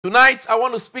Tonight, I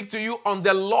want to speak to you on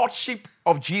the Lordship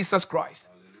of Jesus Christ.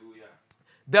 Hallelujah.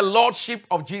 The Lordship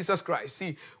of Jesus Christ.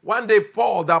 See, one day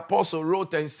Paul, the apostle,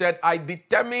 wrote and said, I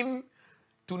determine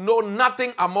to know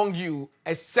nothing among you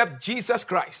except Jesus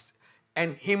Christ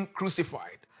and Him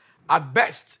crucified. At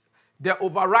best, the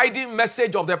overriding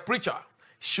message of the preacher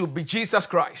should be Jesus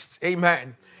Christ.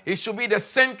 Amen. It should be the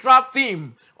central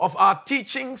theme of our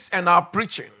teachings and our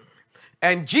preaching.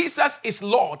 And Jesus is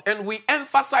Lord, and we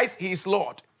emphasize He is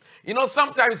Lord. You know,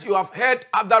 sometimes you have heard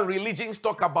other religions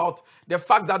talk about the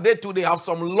fact that they have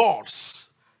some lords,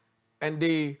 and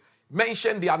they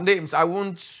mention their names. I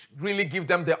won't really give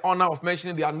them the honor of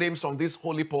mentioning their names on this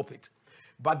holy pulpit.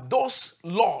 But those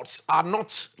lords are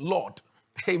not Lord.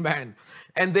 Amen.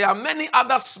 And there are many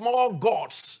other small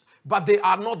gods, but they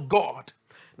are not God.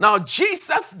 Now,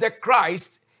 Jesus the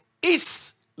Christ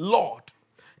is Lord.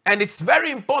 And it's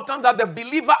very important that the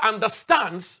believer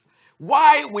understands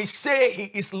why we say He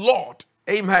is Lord.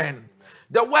 Amen.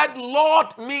 The word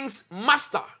Lord means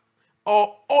master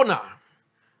or owner.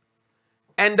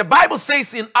 And the Bible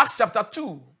says in Acts chapter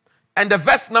 2 and the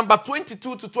verse number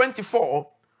 22 to 24,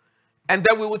 and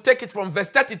then we will take it from verse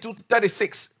 32 to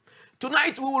 36.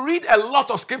 Tonight we will read a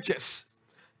lot of scriptures.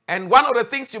 And one of the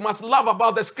things you must love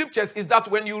about the scriptures is that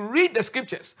when you read the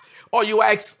scriptures or you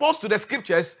are exposed to the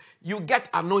scriptures, you get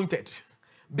anointed.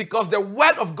 Because the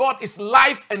word of God is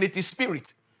life and it is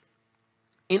spirit.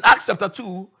 In Acts chapter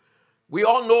 2, we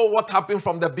all know what happened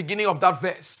from the beginning of that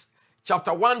verse.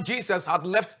 Chapter 1, Jesus had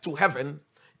left to heaven,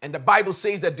 and the Bible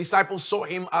says the disciples saw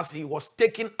Him as He was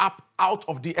taken up out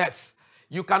of the earth.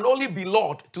 You can only be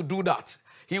Lord to do that.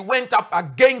 He went up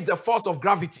against the force of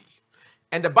gravity.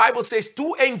 And the Bible says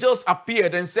 2 angels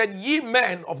appeared and said, Ye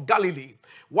men of Galilee,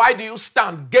 why do you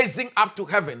stand gazing up to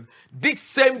heaven? This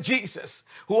same Jesus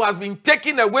who has been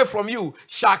taken away from you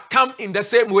shall come in the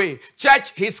same way.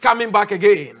 Church, He's coming back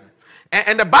again.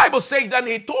 And the Bible says that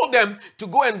He told them to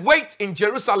go and wait in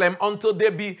Jerusalem until they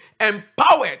be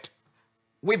empowered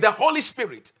with the Holy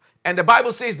Spirit. And the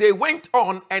Bible says they went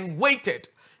on and waited.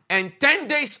 And 10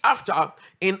 days after,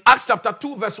 in Acts chapter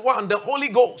 2 verse 1, the Holy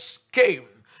Ghost came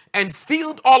and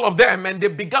filled all of them, and they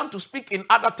began to speak in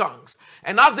other tongues.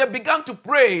 And as they began to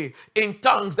pray in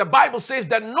tongues, the Bible says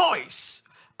the noise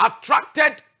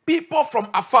attracted people from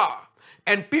afar.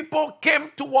 And people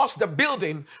came towards the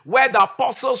building where the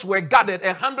apostles were gathered,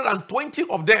 120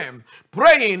 of them,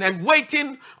 praying and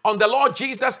waiting on the Lord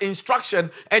Jesus'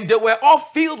 instruction. And they were all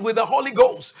filled with the Holy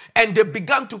Ghost. And they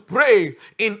began to pray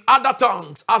in other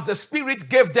tongues as the Spirit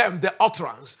gave them the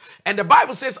utterance. And the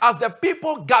Bible says, as the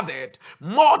people gathered,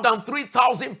 more than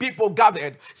 3,000 people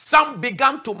gathered, some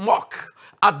began to mock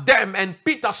at them, and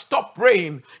Peter stopped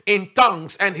praying in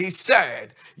tongues, and he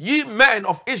said, Ye men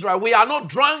of Israel, we are not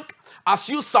drunk as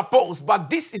you suppose, but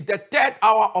this is the 3rd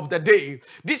hour of the day.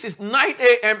 This is 9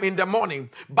 a.m. in the morning.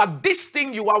 But this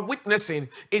thing you are witnessing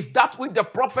is that which the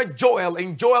prophet Joel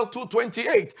in Joel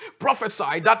 2:28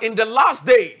 prophesied, that in the last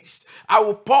days I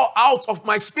will pour out of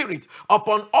my spirit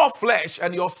upon all flesh,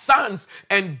 and your sons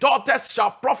and daughters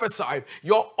shall prophesy.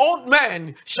 Your old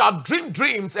men shall dream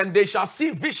dreams, and they shall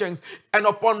see visions. And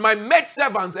upon my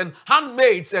maidservants and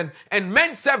handmaids and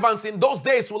men servants in those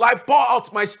days will I pour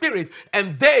out my spirit,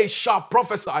 and they shall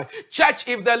prophesy. Church,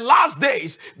 if the last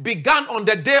days began on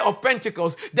the day of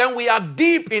Pentecost, then we are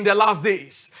deep in the last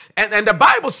days. And the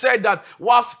Bible said that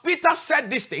whilst Peter said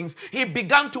these things, he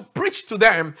began to preach to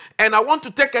them. And I want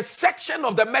to take a section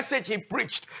of the message he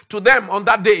preached to them on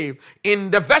that day.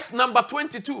 In the verse number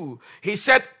 22, he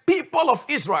said, People of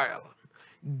Israel,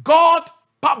 God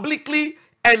publicly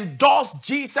endorsed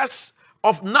Jesus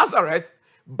of Nazareth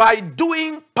by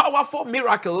doing powerful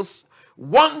miracles,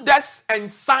 wonders, and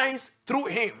signs through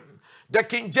Him. The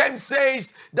King James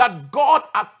says that God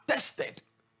attested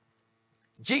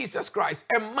Jesus Christ,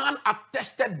 a man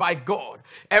attested by God,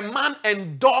 a man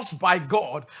endorsed by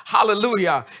God.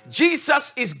 Hallelujah.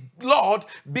 Jesus is Lord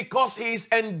because He is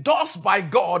endorsed by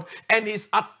God and is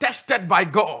attested by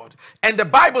God. And the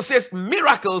Bible says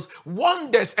miracles,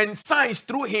 wonders, and signs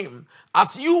through Him.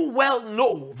 As you well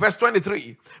know, verse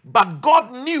 23, but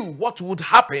God knew what would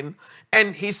happen,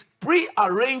 and His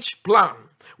prearranged plan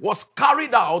was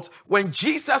carried out when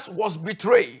Jesus was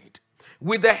betrayed.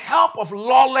 With the help of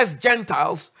lawless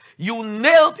Gentiles, you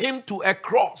nailed Him to a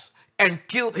cross and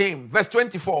killed Him. Verse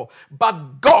 24,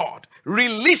 but God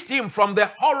released Him from the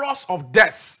horrors of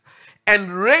death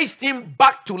and raised Him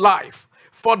back to life.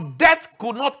 For death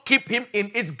could not keep Him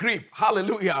in its grip.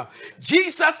 Hallelujah.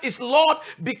 Jesus is Lord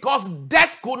because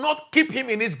death could not keep Him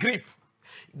in its grip.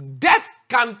 Death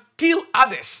can kill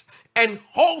others and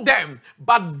hold them,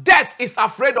 but death is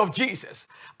afraid of Jesus.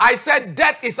 I said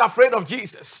death is afraid of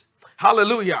Jesus.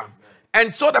 Hallelujah.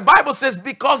 And so the Bible says,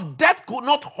 because death could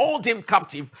not hold him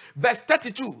captive, verse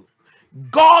 32,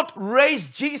 God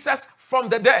raised Jesus from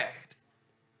the dead.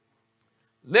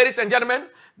 Ladies and gentlemen,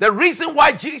 the reason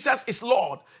why Jesus is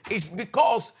Lord is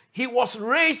because he was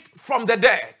raised from the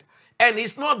dead and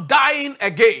he's not dying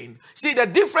again. See, the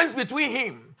difference between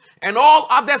him and all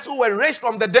others who were raised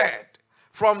from the dead,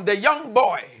 from the young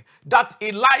boy that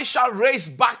Elisha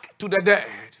raised back to the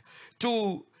dead,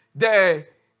 to the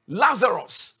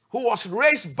Lazarus who was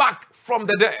raised back from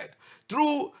the dead,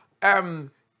 through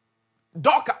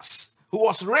Dorcas who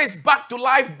was raised back to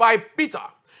life by Peter,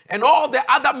 and all the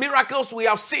other miracles we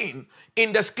have seen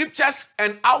in the scriptures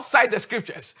and outside the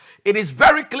scriptures, it is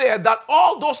very clear that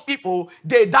all those people,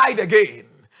 they died again.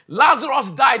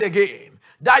 Lazarus died again.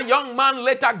 That young man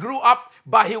later grew up,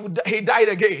 but he died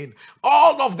again.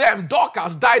 All of them,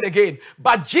 Dorcas, died again.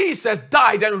 But Jesus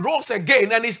died and rose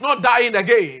again, and he's not dying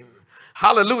again.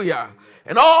 Hallelujah.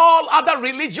 And all other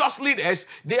religious leaders,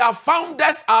 their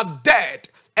founders are dead.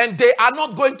 And they are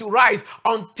not going to rise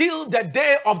until the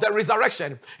day of the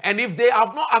resurrection. And if they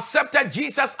have not accepted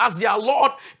Jesus as their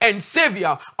Lord and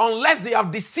Savior, unless they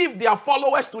have deceived their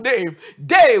followers today,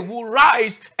 they will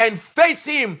rise and face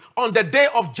him on the day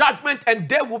of judgment, and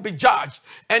they will be judged.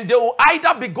 And they will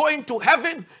either be going to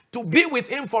heaven to be with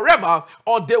him forever,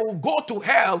 or they will go to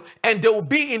hell and they will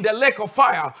be in the lake of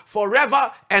fire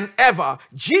forever and ever.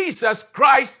 Jesus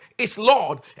Christ is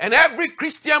Lord, and every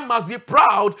Christian must be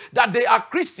proud that they are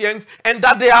Christians and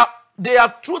that they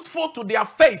are truthful to their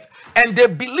faith and they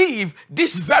believe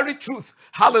this very truth.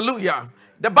 Hallelujah.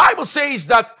 The Bible says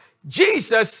that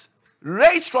Jesus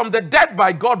raised from the dead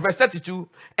by God, verse 32,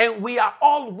 and we are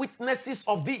all witnesses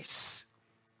of this.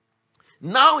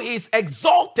 Now he is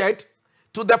exalted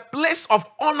to the place of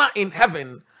honor in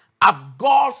heaven at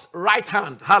God's right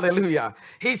hand. Hallelujah.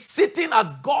 He's sitting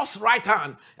at God's right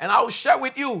hand. And I will share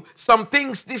with you some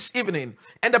things this evening.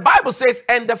 And the Bible says,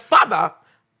 and the Father,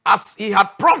 as he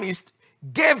had promised,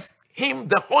 gave him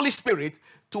the Holy Spirit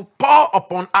to pour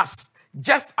upon us,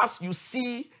 just as you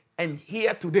see and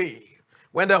hear today.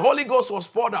 When the Holy Ghost was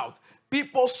poured out,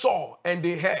 people saw and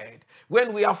they heard.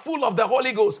 When we are full of the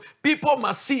Holy Ghost, people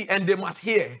must see and they must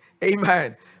hear.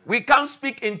 Amen. We can't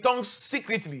speak in tongues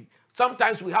secretly.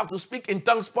 Sometimes we have to speak in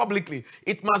tongues publicly.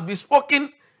 It must be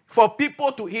spoken for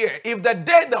people to hear. If the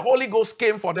day the Holy Ghost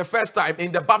came for the first time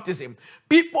in the baptism,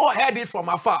 people heard it from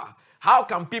afar. How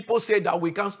can people say that we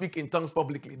can't speak in tongues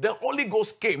publicly? The Holy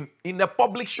Ghost came in a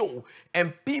public show,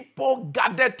 and people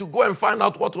gathered to go and find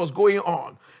out what was going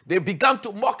on. They began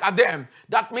to mock at them.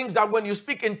 That means that when you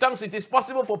speak in tongues, it is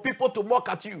possible for people to mock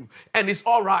at you, and it's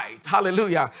all right.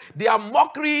 Hallelujah. Their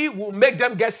mockery will make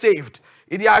them get saved.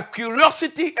 Their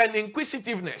curiosity and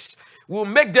inquisitiveness will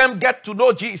make them get to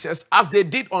know Jesus as they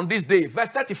did on this day. Verse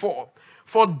 34.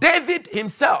 For David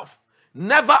himself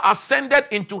never ascended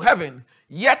into heaven,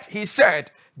 yet he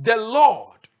said, the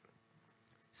Lord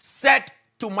said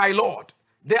to my Lord.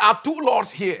 There are two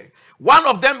Lords here. One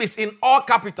of them is in all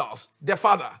capitals, the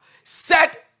Father.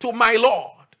 Said to my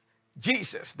Lord,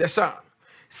 Jesus, the Son,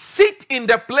 sit in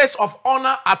the place of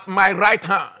honor at my right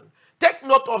hand. Take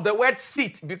note of the word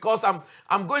sit, because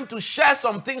I'm going to share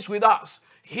some things with us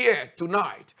here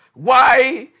tonight.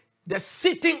 Why the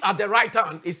sitting at the right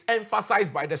hand is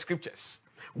emphasized by the scriptures.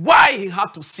 Why he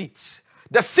had to sit.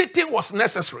 The sitting was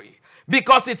necessary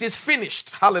because it is finished.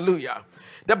 Hallelujah.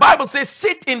 The Bible says,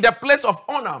 sit in the place of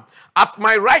honor at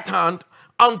my right hand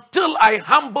until I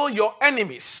humble your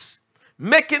enemies,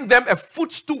 making them a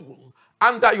footstool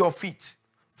under your feet.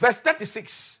 Verse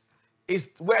 36 is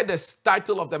where the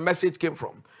title of the message came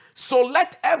from. So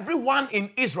let everyone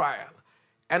in Israel,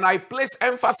 and I place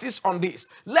emphasis on this,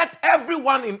 let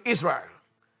everyone in Israel,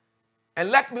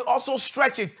 and let me also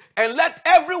stretch it, and let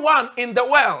everyone in the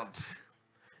world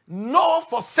know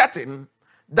for certain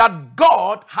that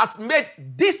God has made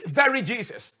this very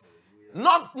Jesus,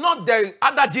 not the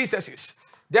other Jesuses.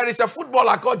 There is a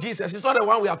footballer called Jesus. It's not the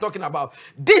one we are talking about.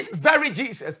 This very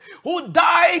Jesus who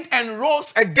died and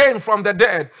rose again from the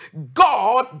dead.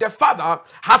 God the Father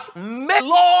has made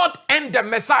Lord and the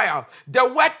Messiah. The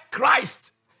word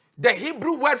Christ, the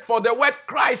Hebrew word for the word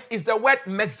Christ is the word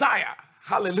Messiah.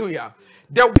 Hallelujah.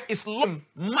 The word is Lord,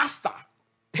 Master.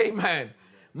 Amen.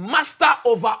 Master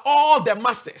over all the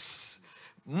masters.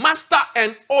 Master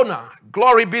and owner.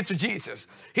 Glory be to Jesus.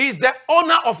 He is the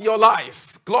owner of your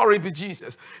life. Glory be to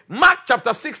Jesus. Mark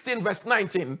chapter 16 verse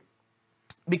 19.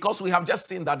 Because we have just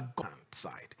seen that God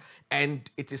side. And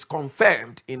it is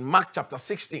confirmed in Mark chapter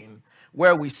 16,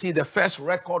 where we see the first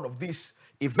record of this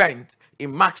event.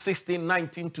 In Mark 16,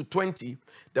 19 to 20,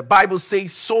 the Bible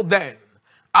says, so then,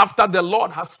 after the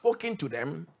Lord has spoken to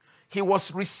them, he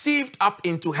was received up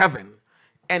into heaven,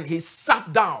 and he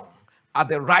sat down at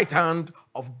the right hand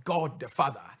of God the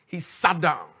Father. He sat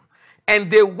down.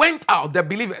 And they went out, the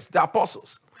believers, the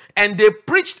apostles, and they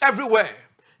preached everywhere.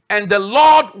 And the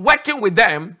Lord working with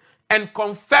them and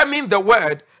confirming the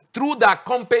word through the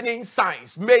accompanying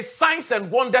signs. May signs and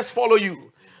wonders follow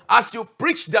you as you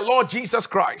preach the Lord Jesus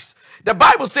Christ. The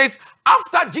Bible says,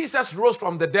 after Jesus rose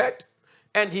from the dead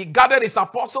and he gathered his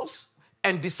apostles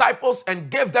and disciples and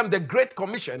gave them the Great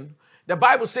Commission, the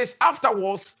Bible says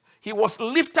afterwards he was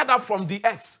lifted up from the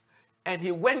earth and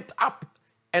he went up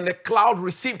and a cloud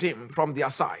received him from their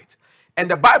side. And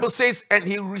the Bible says, and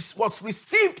he was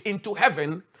received into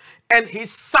heaven and he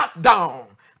sat down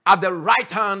at the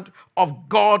right hand of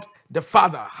God the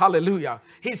Father. Hallelujah.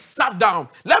 He sat down.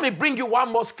 Let me bring you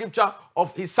one more scripture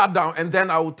of he sat down and then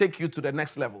I will take you to the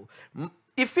next level.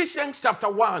 Ephesians chapter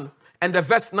 1 and the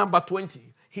verse number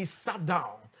 20. He sat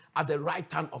down at the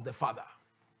right hand of the Father.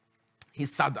 He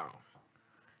sat down.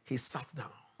 He sat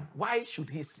down. Why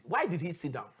did he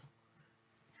sit down?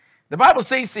 The Bible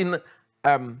says in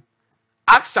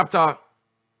Acts chapter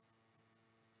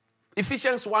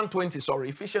Ephesians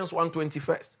 1:20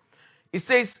 first. It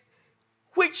says,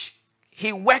 which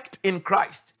he worked in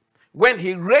Christ when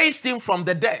he raised him from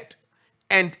the dead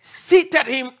and seated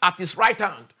him at his right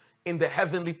hand in the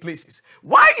heavenly places.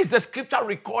 Why is the scripture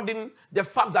recording the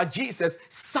fact that Jesus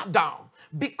sat down?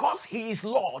 Because he is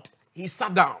Lord, he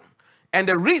sat down. And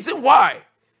the reason why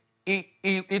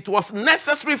it was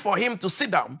necessary for him to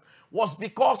sit down was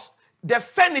because the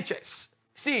furnitures,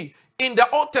 see, in the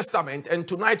Old Testament, and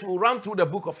tonight we'll run through the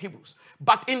book of Hebrews,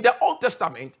 but in the Old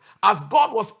Testament, as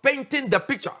God was painting the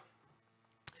picture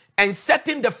and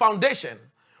setting the foundation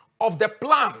of the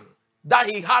plan that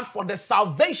he had for the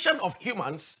salvation of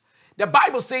humans, the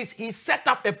Bible says he set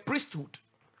up a priesthood.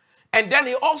 And then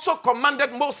he also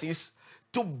commanded Moses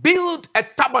to build a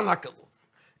tabernacle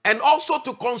and also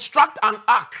to construct an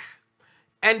ark.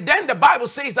 And then the Bible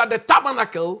says that the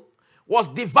tabernacle was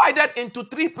divided into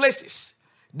three places: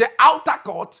 the outer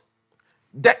court,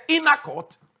 the inner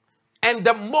court, and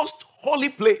the most holy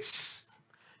place.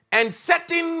 And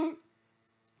certain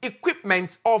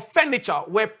equipment or furniture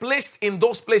were placed in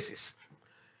those places.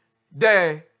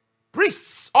 The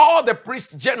priests, all the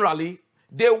priests generally,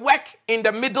 they work in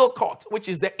the middle court, which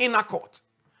is the inner court.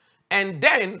 And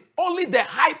then only the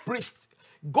high priest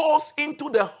goes into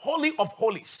the Holy of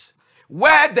Holies,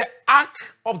 where the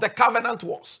Ark of the Covenant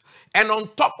was. And on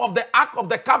top of the Ark of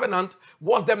the Covenant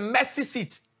was the mercy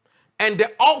seat and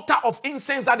the altar of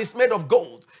incense that is made of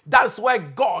gold. That is where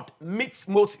God meets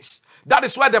Moses. That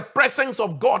is where the presence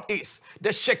of God is.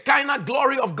 The Shekinah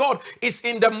glory of God is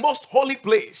in the most holy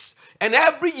place. And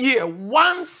every year,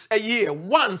 once a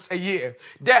year,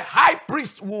 the high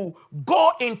priest will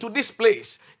go into this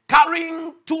place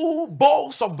carrying 2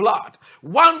 bowls of blood,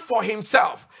 one for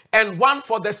himself and one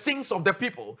for the sins of the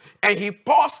people. And he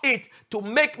pours it to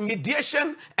make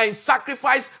mediation and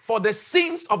sacrifice for the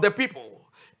sins of the people.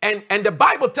 And the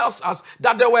Bible tells us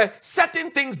that there were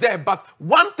certain things there, but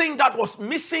one thing that was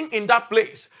missing in that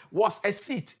place was a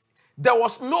seat. There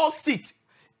was no seat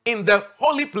in the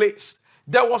holy place.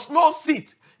 There was no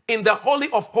seat in the Holy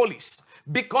of Holies,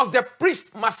 because the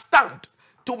priest must stand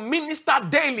to minister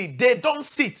daily. They don't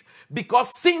sit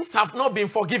because sins have not been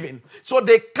forgiven. So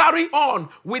they carry on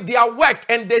with their work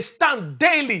and they stand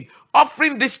daily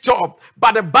offering this job.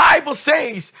 But the Bible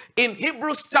says in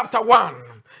Hebrews chapter 1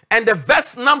 and the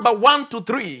verse number 1 to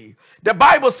 3, the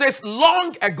Bible says,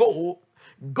 long ago,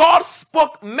 God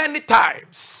spoke many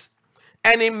times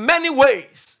and in many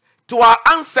ways to our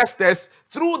ancestors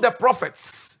through the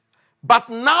prophets. But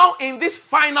now in these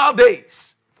final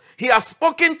days, he has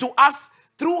spoken to us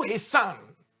through his Son.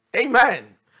 Amen.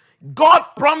 God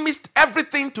promised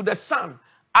everything to the Son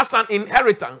as an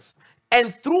inheritance.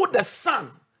 And through the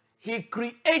Son, he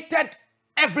created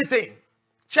everything.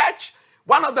 Church,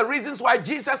 one of the reasons why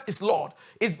Jesus is Lord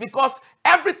is because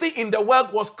everything in the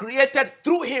world was created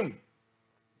through him.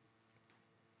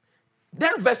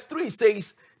 Then verse 3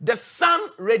 says, the Son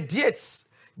radiates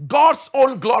God's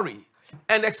own glory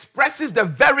and expresses the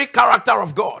very character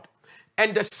of God.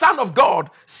 And the Son of God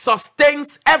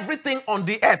sustains everything on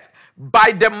the earth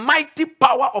by the mighty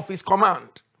power of his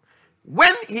command.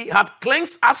 When he had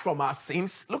cleansed us from our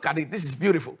sins, look at it, this is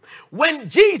beautiful. When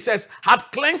Jesus had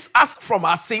cleansed us from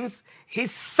our sins, he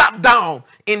sat down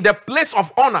in the place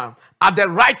of honor at the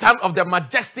right hand of the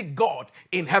majestic God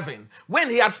in heaven. When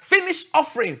he had finished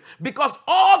offering, because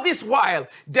all this while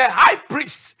the high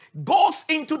priest goes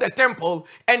into the temple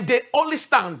and they only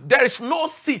stand. There is no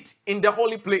seat in the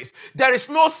holy place. There is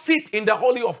no seat in the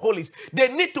Holy of Holies. They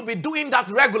need to be doing that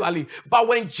regularly. But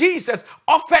when Jesus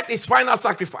offered his final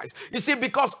sacrifice, you see,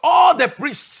 because all the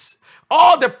priests,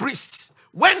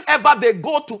 whenever they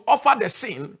go to offer the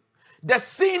sin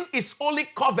is only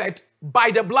covered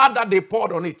by the blood that they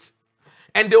poured on it.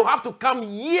 And they'll have to come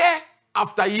year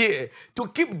after year to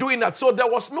keep doing that. So there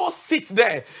was no seat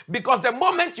there, because the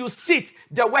moment you sit,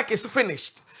 the work is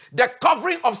finished. The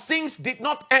covering of sins did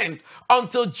not end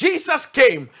until Jesus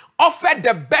came, offered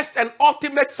the best and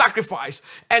ultimate sacrifice,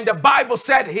 and the Bible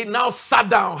said he now sat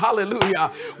down.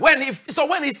 Hallelujah. When he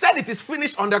said it is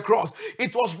finished on the cross,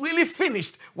 it was really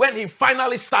finished when he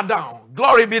finally sat down.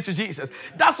 Glory be to Jesus.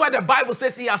 That's why the Bible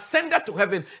says he ascended to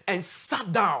heaven and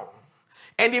sat down.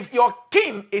 And if your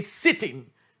king is sitting,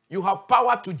 you have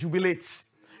power to jubilate.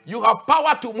 You have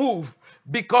power to move,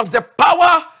 because the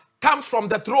power comes from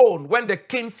the throne when the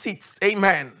king sits.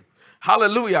 Amen.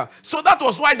 Hallelujah. So that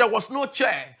was why there was no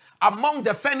chair among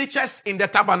the furnitures in the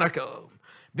tabernacle,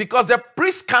 because the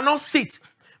priests cannot sit,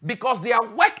 because their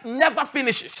work never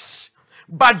finishes.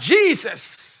 But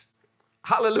Jesus,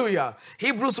 hallelujah,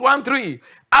 Hebrews 1:3,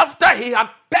 after he had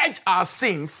purged our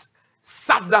sins,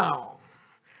 sat down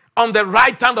on the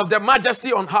right hand of the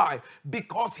majesty on high,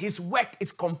 because his work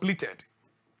is completed.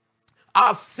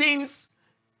 Our sins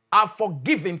are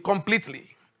forgiven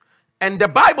completely. And the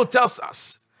Bible tells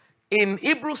us in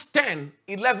Hebrews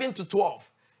 10:11-12,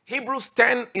 Hebrews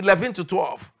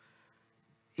 10:11-12,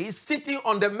 he's sitting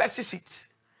on the mercy seat,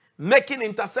 making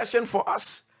intercession for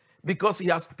us, because he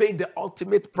has paid the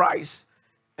ultimate price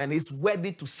and he's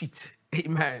ready to sit.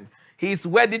 Amen. He is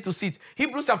ready to sit.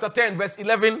 Hebrews chapter 10, verse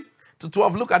 11-12,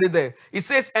 look at it there. It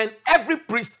says, and every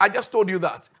priest, I just told you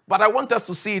that, but I want us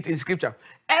to see it in scripture.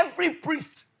 Every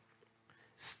priest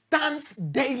stands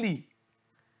daily.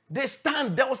 They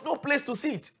stand. There was no place to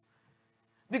sit,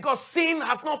 because sin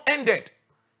has not ended.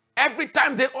 Every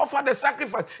time they offer the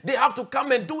sacrifice, they have to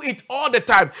come and do it all the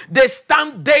time. They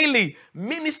stand daily,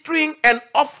 ministering and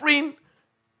offering,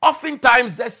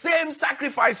 oftentimes the same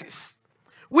sacrifices,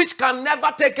 which can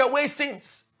never take away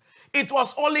sins. It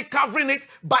was only covering it,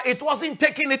 but it wasn't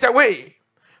taking it away.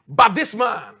 But this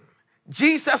man,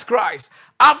 Jesus Christ,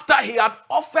 after he had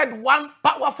offered one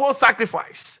powerful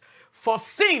sacrifice for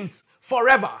sins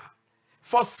forever,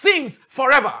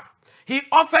 he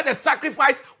offered a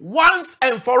sacrifice once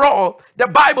and for all. The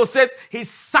Bible says he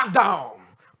sat down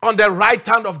on the right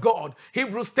hand of God.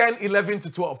 Hebrews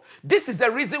 10:11-12. This is the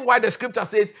reason why the scripture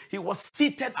says he was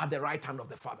seated at the right hand of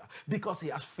the Father, because he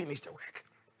has finished the work.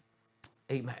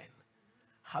 Amen.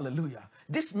 Hallelujah.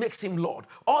 This makes him Lord.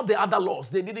 All the other laws,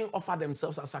 they didn't offer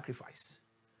themselves as sacrifice.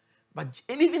 And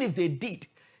even if they did,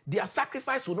 their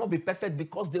sacrifice will not be perfect,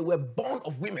 because they were born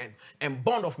of women and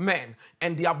born of men,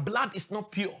 and their blood is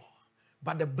not pure.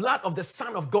 But the blood of the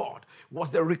Son of God was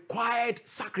the required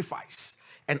sacrifice.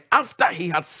 And after he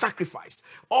had sacrificed,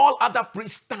 all other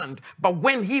priests stand. But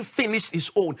when he finished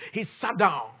his own, he sat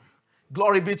down.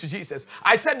 Glory be to Jesus.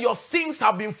 I said your sins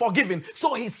have been forgiven,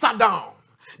 so he sat down.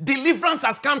 Deliverance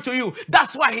has come to you.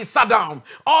 That's why he sat down.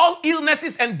 All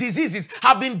illnesses and diseases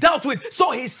have been dealt with,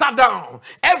 so he sat down.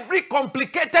 Every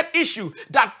complicated issue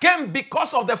that came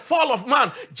because of the fall of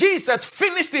man, Jesus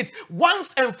finished it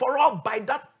once and for all by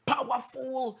that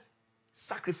powerful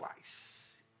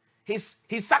sacrifice. His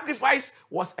sacrifice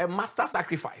was a master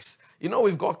sacrifice. You know,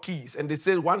 we've got keys, and they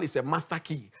say one is a master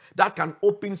key that can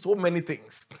open so many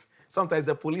things. Sometimes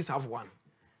the police have one.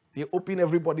 They open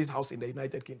everybody's house in the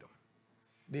United Kingdom.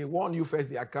 They warn you first,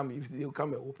 they'll come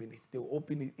and open it. They'll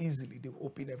open it easily. They'll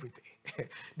open everything.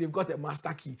 They've got a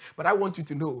master key. But I want you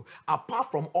to know,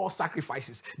 apart from all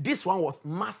sacrifices, this one was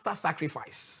master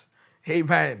sacrifice.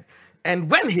 Amen.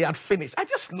 And when he had finished, I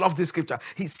just love this scripture.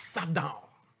 He sat down.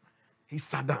 He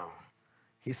sat down.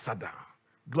 He sat down.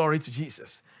 Glory to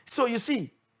Jesus. So you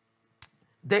see,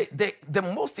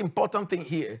 the most important thing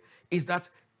here is that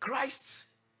Christ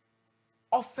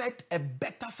offered a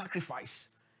better sacrifice.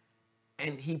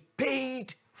 And he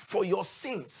paid for your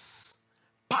sins,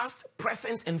 past,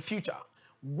 present, and future,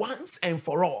 once and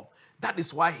for all. That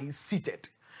is why he's seated.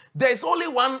 There is only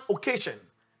one occasion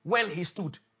when he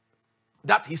stood,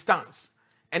 that he stands.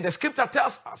 And the scripture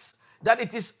tells us that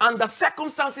it is under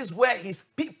circumstances where his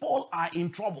people are in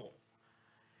trouble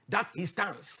that he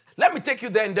stands. Let me take you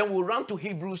there, and then we'll run to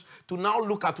Hebrews to now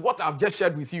look at what I've just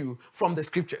shared with you from the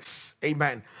scriptures.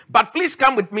 Amen. But please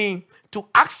come with me to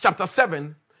Acts chapter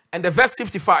 7. and the verse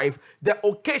 55, the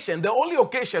occasion, the only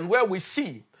occasion where we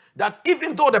see that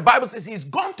even though the Bible says he's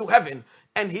gone to heaven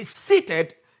and he's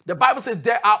seated, the Bible says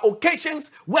there are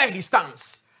occasions where he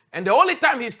stands. And the only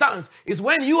time he stands is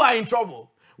when you are in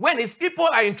trouble. When his people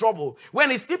are in trouble. When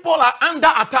his people are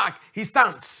under attack, he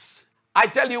stands. I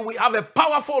tell you, we have a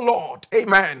powerful Lord.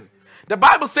 Amen. The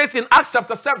Bible says in Acts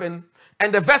chapter 7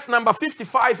 and the verse number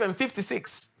 55 and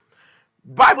 56,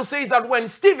 Bible says that when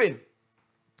Stephen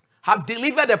had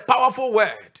delivered a powerful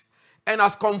word and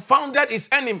has confounded his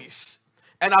enemies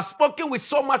and has spoken with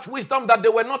so much wisdom that they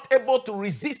were not able to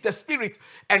resist the spirit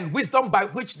and wisdom by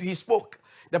which he spoke,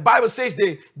 the Bible says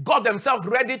they got themselves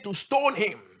ready to stone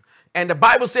him. And the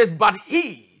Bible says, but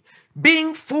he,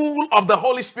 being full of the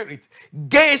Holy Spirit,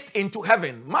 gazed into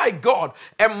heaven. My God,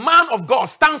 a man of God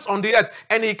stands on the earth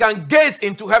and he can gaze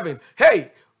into heaven.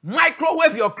 Hey,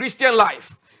 microwave your Christian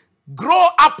life. Grow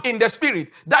up in the spirit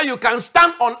that you can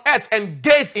stand on earth and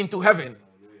gaze into heaven.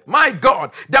 My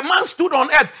God, the man stood on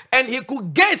earth and he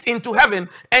could gaze into heaven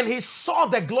and he saw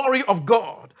the glory of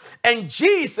God. And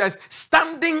Jesus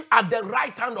standing at the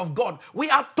right hand of God. We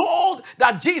are told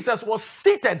that Jesus was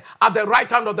seated at the right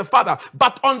hand of the Father.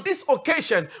 But on this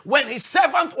occasion, when his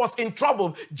servant was in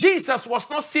trouble, Jesus was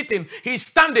not sitting, he's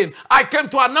standing. I came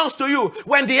to announce to you,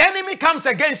 when the enemy comes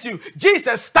against you,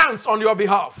 Jesus stands on your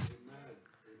behalf.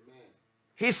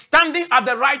 He's standing at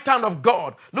the right hand of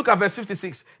God. Look at verse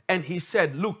 56. And he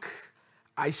said, look,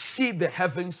 I see the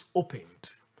heavens opened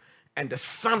and the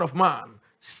Son of Man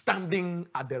standing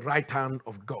at the right hand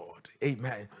of God.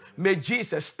 Amen. May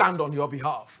Jesus stand on your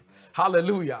behalf.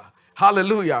 Hallelujah.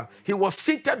 Hallelujah. He was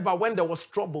seated, but when there was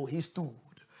trouble, he stood.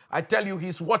 I tell you,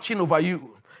 he's watching over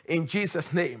you in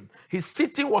Jesus' name. His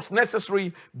sitting was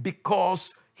necessary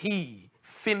because he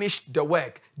finished the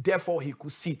work. Therefore, he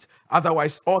could sit.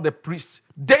 Otherwise, all the priests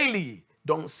daily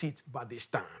don't sit, but they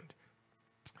stand.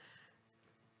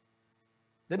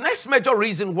 The next major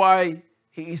reason why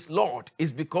he is Lord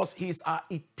is because he is our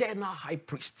eternal high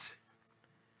priest.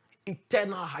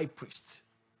 Eternal high priest.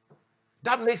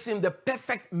 That makes him the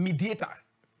perfect mediator.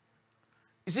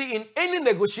 You see, in any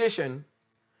negotiation,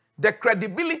 the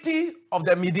credibility of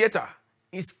the mediator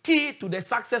is key to the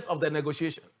success of the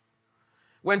negotiation.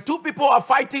 When two people are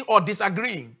fighting or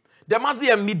disagreeing, there must be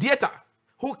a mediator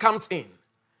who comes in.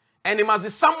 And it must be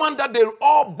someone that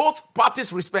both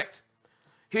parties respect.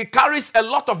 He carries a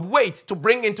lot of weight to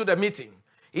bring into the meeting.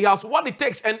 He has what it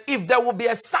takes. And if there will be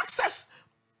a success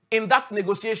in that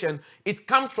negotiation, it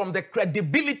comes from the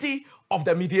credibility of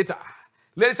the mediator.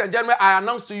 Ladies and gentlemen, I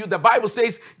announce to you, the Bible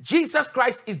says Jesus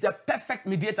Christ is the perfect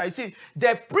mediator. You see,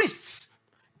 the priests,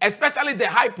 especially the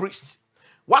high priest,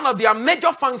 one of their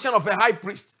major functions of a high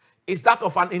priest is that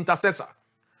of an intercessor.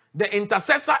 The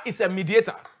intercessor is a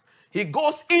mediator. He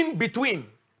goes in between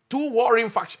two warring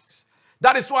factions.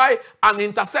 That is why an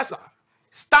intercessor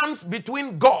stands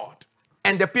between God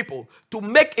and the people to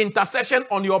make intercession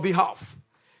on your behalf.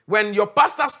 When your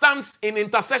pastor stands in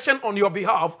intercession on your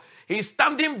behalf, he's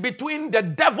standing between the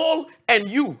devil and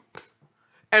you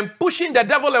and pushing the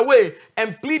devil away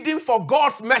and pleading for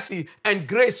God's mercy and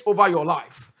grace over your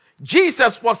life.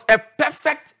 Jesus was a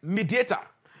perfect mediator.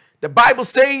 The Bible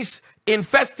says in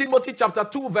 1 Timothy chapter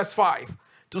 2 verse 5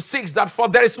 to 6 that for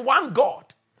there is one God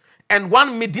and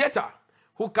one mediator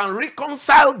who can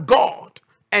reconcile God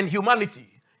and humanity.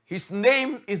 His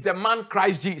name is the man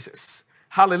Christ Jesus.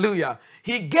 Hallelujah.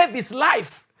 He gave his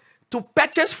life to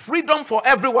purchase freedom for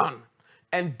everyone.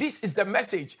 And this is the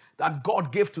message that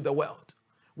God gave to the world.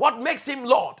 What makes him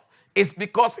Lord is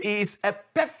because he is a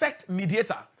perfect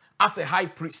mediator as a high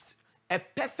priest. A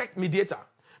perfect mediator.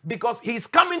 Because he's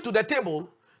coming to the table,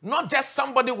 not just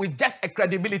somebody with just a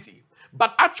credibility,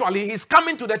 but actually he's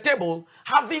coming to the table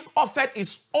having offered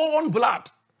his own blood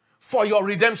for your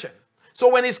redemption. So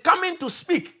when he's coming to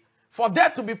speak, for there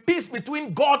to be peace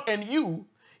between God and you,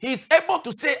 he's able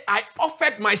to say, I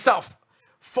offered myself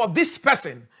for this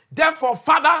person. Therefore,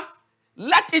 Father,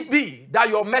 let it be that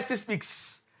your mercy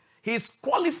speaks. He's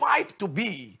qualified to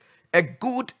be a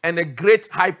good and a great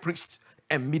high priest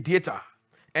and mediator.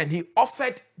 And he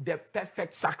offered the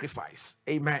perfect sacrifice.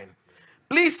 Amen.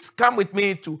 Please come with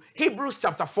me to Hebrews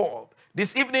chapter 4.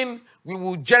 This evening, we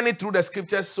will journey through the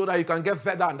scriptures so that you can get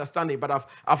further understanding. But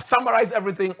I've summarized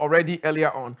everything already earlier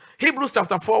on. Hebrews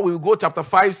chapter 4, we will go chapter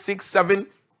 5, 6, 7,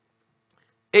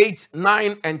 8,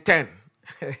 9, and 10.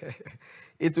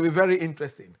 It will be very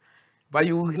interesting. But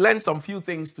you will learn some few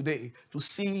things today to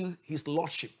see his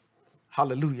lordship.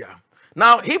 Hallelujah.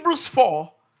 Now, Hebrews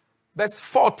 4, verse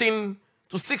 14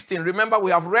 to 16. Remember,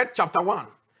 we have read chapter 1.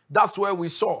 That's where we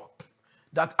saw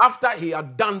that after he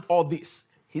had done all this,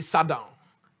 he sat down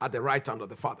at the right hand of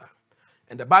the Father.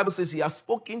 And the Bible says he has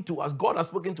spoken to us, God has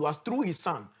spoken to us through his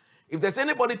Son. If there's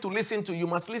anybody to listen to, you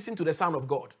must listen to the Son of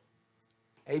God.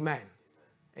 Amen.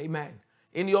 Amen.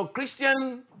 In your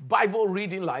Christian Bible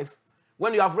reading life,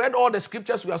 when you have read all the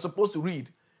scriptures we are supposed to read,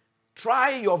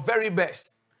 try your very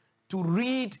best to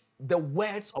read the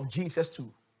words of Jesus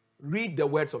too. Read the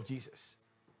words of Jesus.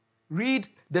 Read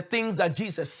the things that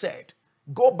Jesus said.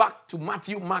 Go back to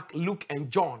Matthew, Mark, Luke,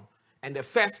 and John, and the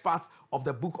first part of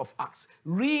the book of Acts.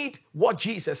 Read what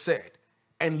Jesus said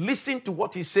and listen to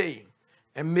what he's saying.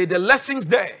 And may the lessons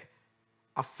there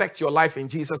affect your life in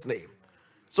Jesus' name.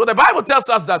 So the Bible tells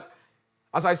us that,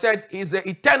 as I said, he's the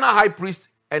eternal high priest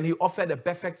and he offered a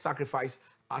perfect sacrifice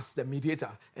as the mediator.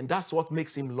 And that's what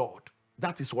makes him Lord.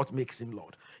 That is what makes him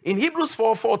Lord. In Hebrews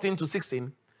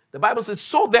 4:14-16, the Bible says,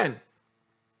 so then,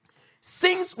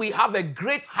 since we have a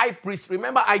great high priest,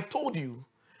 remember I told you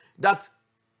that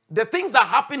the things that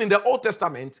happened in the Old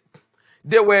Testament,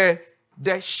 they were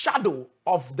the shadow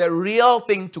of the real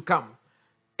thing to come.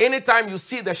 Anytime you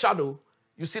see the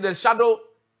shadow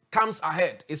comes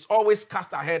ahead. It's always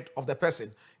cast ahead of the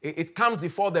person. It comes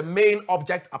before the main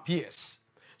object appears.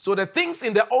 So the things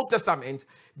in the Old Testament,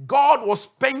 God was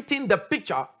painting the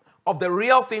picture of the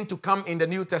real thing to come in the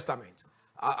New Testament.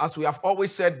 As we have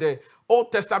always said, the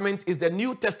Old Testament is the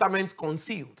New Testament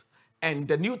concealed, and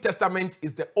the New Testament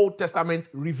is the Old Testament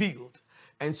revealed.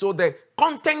 And so the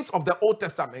contents of the Old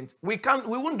Testament, we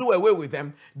won't do away with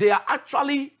them. They are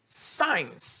actually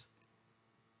signs,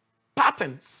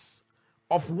 patterns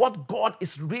of what God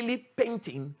is really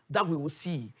painting that we will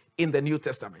see in the New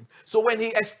Testament. So when he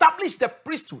established the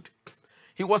priesthood,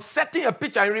 he was setting a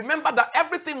picture. And remember that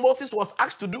everything Moses was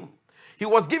asked to do, he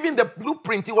was giving the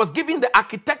blueprint, he was giving the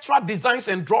architectural designs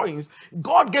and drawings.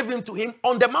 God gave him to him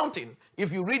on the mountain.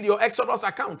 If you read your Exodus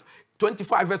account,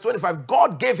 25 verse 25,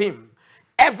 God gave him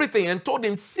everything and told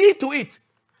him, see to it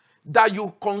that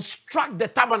you construct the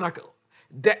tabernacle,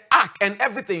 the ark and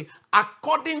everything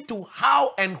according to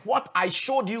how and what I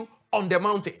showed you on the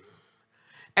mountain.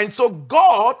 And so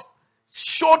God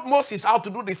showed Moses how to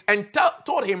do this and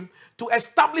told him to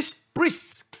establish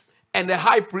priests and a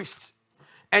high priest,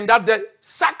 and that the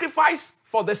sacrifice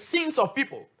for the sins of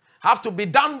people have to be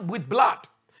done with blood,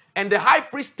 and the high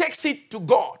priest takes it to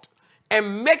God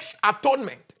and makes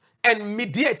atonement and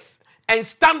mediates and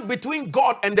stands between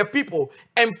God and the people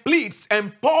and pleads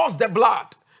and pours the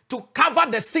blood to cover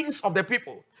the sins of the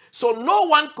people. So no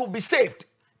one could be saved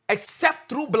except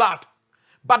through blood.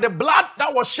 But the blood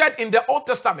that was shed in the Old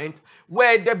Testament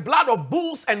were the blood of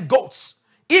bulls and goats.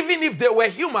 Even if they were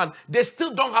human, they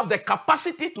still don't have the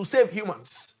capacity to save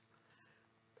humans.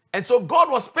 And so God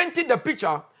was painting the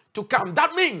picture to come.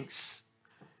 That means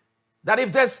that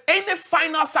if there's any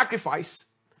final sacrifice,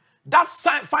 that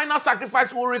final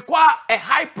sacrifice will require a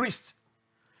high priest.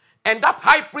 And that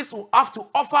high priest will have to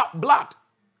offer blood.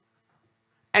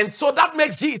 And so that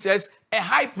makes Jesus a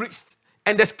high priest.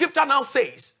 And the scripture now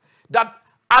says that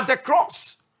at the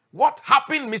cross, what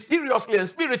happened mysteriously and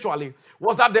spiritually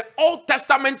was that the Old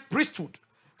Testament priesthood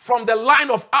from the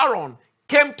line of Aaron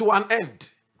came to an end.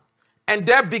 And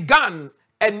there began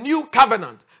a new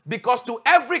covenant, because to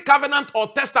every covenant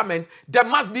or testament, there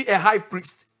must be a high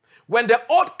priest. When the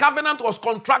old covenant was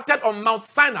contracted on Mount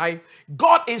Sinai,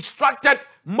 God instructed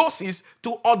Moses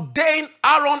to ordain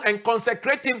Aaron and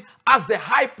consecrate him as the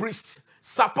high priest,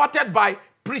 supported by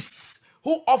priests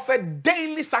who offered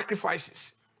daily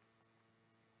sacrifices.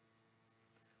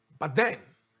 But then,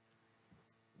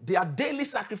 their daily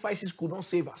sacrifices could not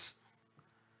save us.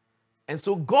 And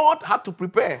so God had to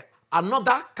prepare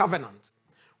another covenant,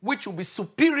 which will be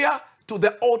superior to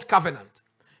the old covenant.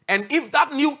 And if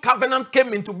that new covenant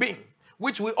came into being,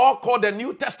 which we all call the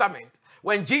New Testament,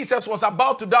 when Jesus was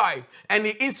about to die and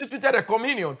he instituted a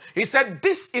communion, he said,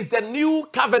 this is the new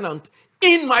covenant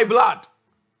in my blood.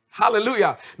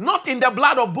 Hallelujah. Not in the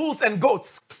blood of bulls and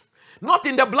goats, not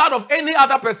in the blood of any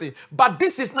other person, but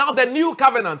this is now the new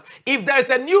covenant. If there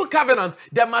is a new covenant,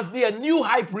 there must be a new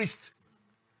high priest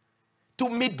to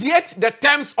mediate the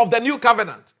terms of the new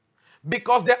covenant,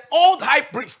 because the old high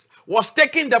priest was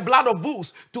taking the blood of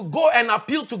bulls to go and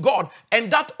appeal to God,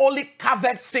 and that only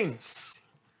covered sins.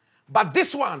 But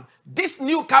this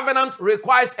new covenant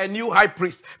requires a new high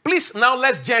priest. Please, now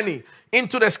let's journey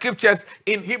into the scriptures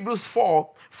in Hebrews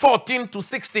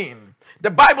 4:14-16.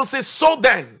 The Bible says, so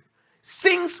then,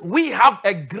 since we have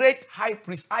a great high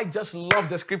priest, I just love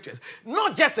the scriptures.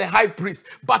 Not just a high priest,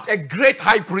 but a great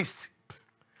high priest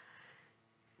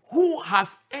who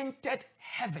has entered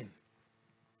heaven.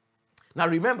 Now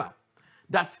remember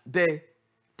that the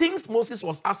things Moses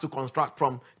was asked to construct,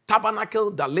 from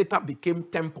tabernacle that later became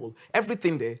temple,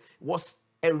 everything there was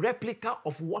a replica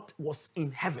of what was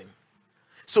in heaven.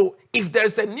 So if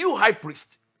there's a new high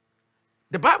priest,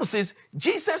 the Bible says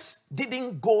Jesus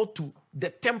didn't go to the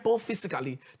temple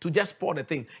physically to just pour the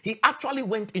thing. He actually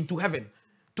went into heaven,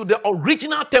 to the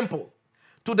original temple,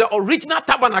 to the original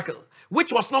tabernacle,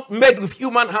 which was not made with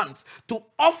human hands, to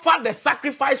offer the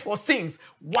sacrifice for sins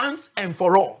once and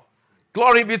for all.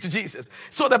 Glory be to Jesus.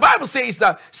 So the Bible says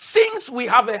that since we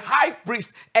have a high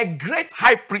priest, a great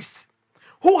high priest,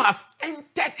 who has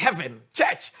entered heaven,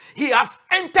 church, he has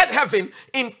entered heaven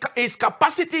in his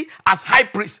capacity as high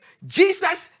priest.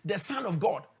 Jesus, the Son of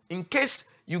God. In case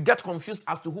you get confused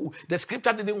as to who, the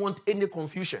scripture didn't want any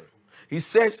confusion. He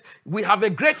says, we have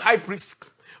a great high priest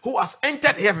who has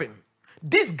entered heaven.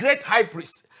 This great high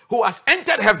priest who has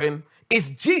entered heaven is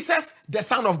Jesus, the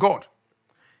Son of God.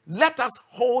 Let us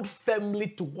hold firmly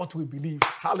to what we believe.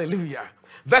 Hallelujah.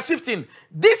 Verse 15,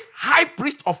 this high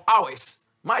priest of ours,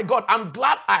 my God, I'm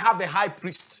glad I have a high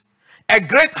priest, a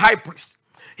great high priest.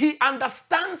 He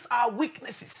understands our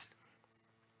weaknesses,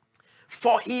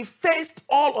 for he faced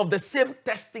all of the same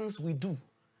testings we do.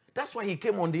 That's why he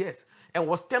came on the earth and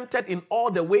was tempted in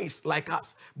all the ways like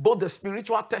us, both the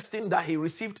spiritual testing that he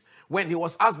received when he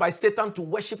was asked by Satan to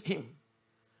worship him.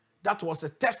 That was a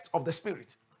test of the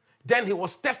spirit. Then he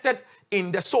was tested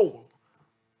in the soul,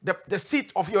 the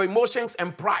seat of your emotions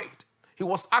and pride. He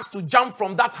was asked to jump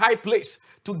from that high place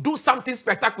to do something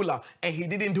spectacular, and he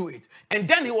didn't do it. And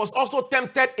then he was also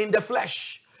tempted in the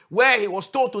flesh, where he was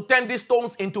told to turn these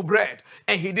stones into bread,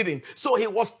 and he didn't. So he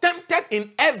was tempted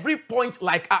in every point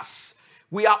like us.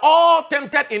 We are all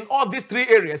tempted in all these three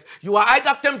areas. You are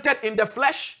either tempted in the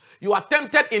flesh, you are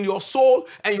tempted in your soul,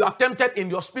 and you are tempted in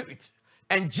your spirit.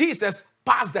 And Jesus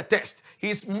passed the test.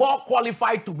 He is more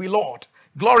qualified to be Lord.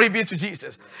 Glory be to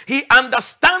Jesus. He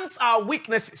understands our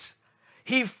weaknesses.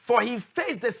 For he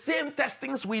faced the same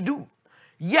testings we do,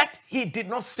 yet he did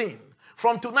not sin.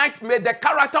 From tonight, may the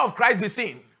character of Christ be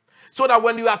seen, so that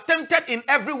when you are tempted in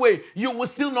every way, you will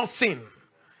still not sin.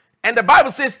 And the Bible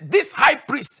says this high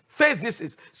priest faced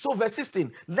this. So verse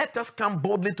 16, let us come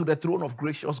boldly to the throne of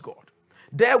gracious God.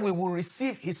 There we will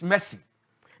receive his mercy,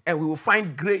 and we will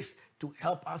find grace to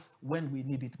help us when we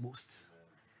need it most.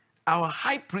 Our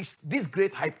high priest, this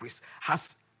great high priest,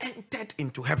 has entered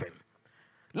into heaven.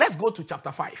 Let's go to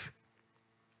chapter 5.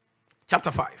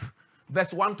 Chapter 5,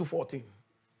 verse 1 to 14.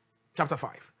 Chapter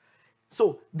 5.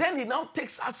 So then he now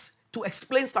takes us to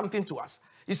explain something to us.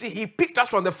 You see, he picked us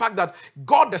from the fact that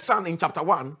God the Son in chapter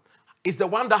 1 is the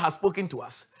one that has spoken to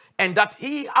us, and that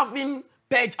he, having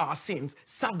purged our sins,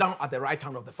 sat down at the right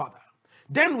hand of the Father.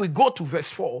 Then we go to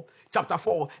verse 4, chapter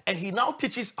 4, and he now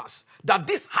teaches us that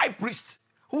this high priest,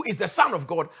 who is the Son of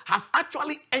God, has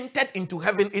actually entered into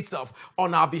heaven itself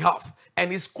on our behalf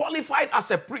and is qualified as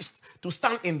a priest to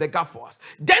stand in the gap for us.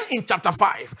 Then in chapter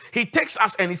 5, he takes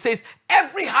us and he says,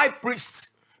 every high priest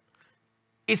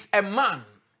is a man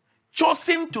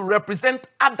chosen to represent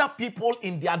other people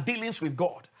in their dealings with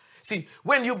God. See,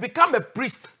 when you become a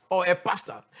priest or a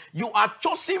pastor, you are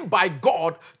chosen by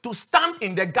God to stand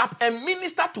in the gap and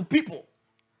minister to people.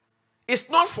 It's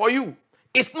not for you.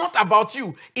 It's not about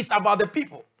you. It's about the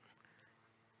people.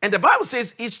 And the Bible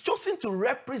says he's chosen to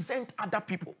represent other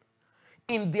people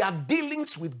in their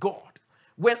dealings with God.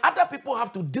 When other people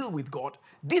have to deal with God,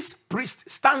 this priest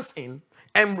stands in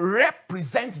and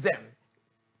represents them.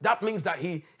 That means that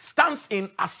he stands in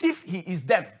as if he is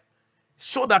them,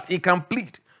 so that he can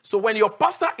plead. So when your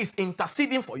pastor is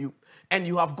interceding for you and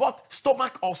you have got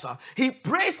stomach ulcer, he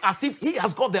prays as if he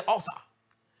has got the ulcer.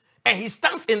 And he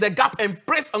stands in the gap and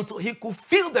prays until he could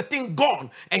feel the thing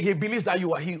gone, and he believes that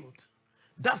you are healed.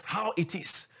 That's how it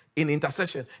is in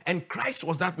intercession. And Christ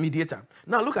was that mediator.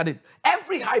 Now look at it.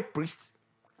 Every high priest,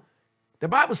 the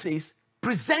Bible says,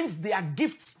 presents their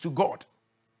gifts to God,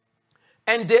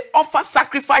 and they offer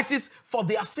sacrifices for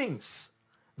their sins.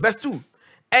 Verse 2,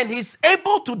 and he's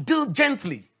able to deal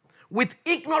gently with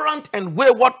ignorant and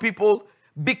wayward people,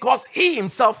 because he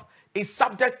himself is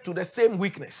subject to the same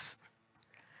weakness.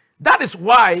 That is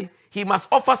why he must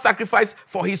offer sacrifice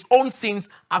for his own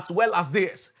sins as well as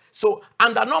theirs. So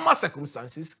under normal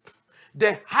circumstances,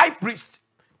 the high priest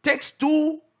takes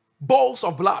 2 bowls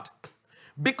of blood,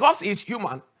 because he's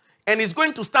human and he's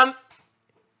going to stand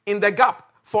in the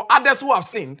gap for others who have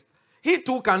sinned. He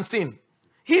too can sin.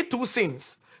 He too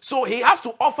sins. So he has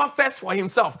to offer first for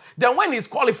himself. Then when he's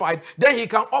qualified, then he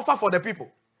can offer for the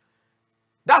people.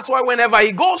 That's why whenever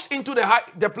he goes into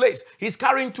the place, he's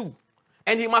carrying 2.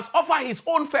 And he must offer his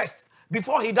own first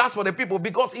before he does for the people,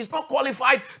 because he's not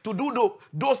qualified to do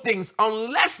those things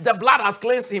unless the blood has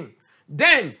cleansed him.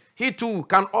 Then he too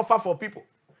can offer for people.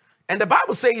 And the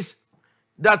Bible says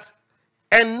that,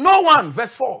 and no one,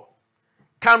 verse 4,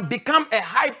 can become a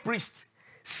high priest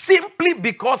simply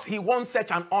because he wants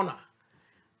such an honor.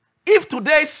 If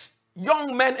today's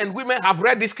young men and women have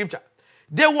read this scripture,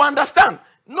 they will understand.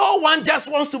 No one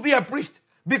just wants to be a priest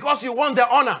because you want the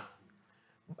honor.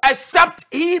 Except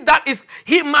he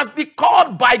must be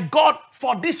called by God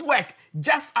for this work,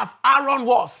 just as Aaron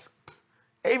was.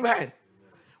 Amen.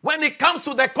 When it comes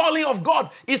to the calling of God,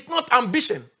 it's not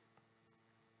ambition.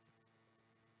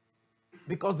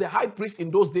 Because the high priest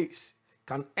in those days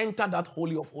can enter that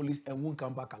holy of holies and won't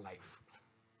come back alive.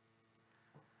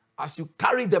 As you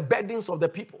carry the burdens of the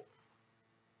people,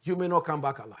 you may not come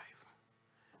back alive.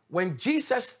 When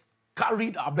Jesus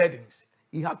carried our burdens,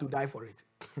 he had to die for it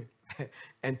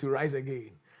and to rise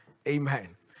again. Amen.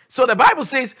 So the Bible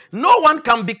says no one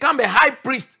can become a high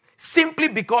priest simply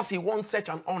because he wants such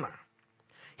an honor.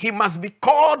 He must be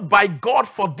called by God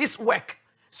for this work.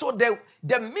 So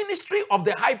the ministry of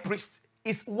the high priest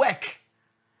is work.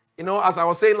 You know, as I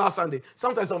was saying last Sunday,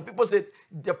 sometimes some people say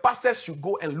the pastors should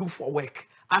go and look for work,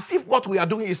 as if what we are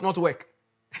doing is not work.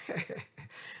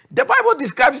 The Bible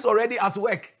describes it already as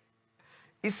work.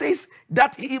 It says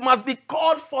that he must be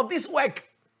called for this work.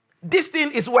 This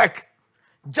thing is work,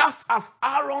 just as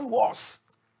Aaron was.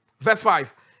 Verse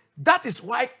 5. That is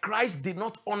why Christ did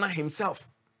not honor himself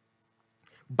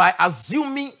by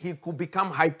assuming he could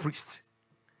become high priest.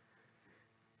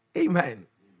 Amen.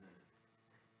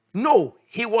 No,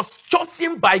 he was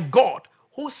chosen by God,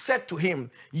 who said to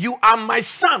him, "You are my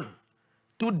son.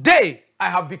 Today I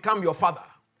have become your father."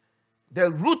 The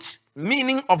root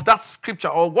meaning of that scripture,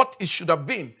 or what it should have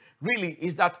been, really,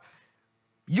 is that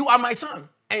you are my son,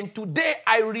 and today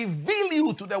I reveal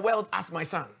you to the world as my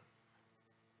son.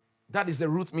 That is the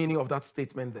root meaning of that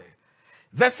statement there.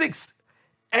 Verse 6.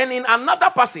 And in another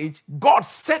passage, God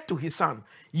said to his son,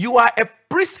 "You are a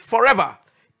priest forever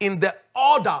in the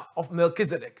order of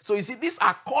Melchizedek." So you see, these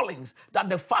are callings that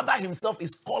the Father himself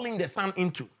is calling the Son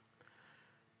into.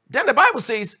 Then the Bible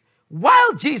says,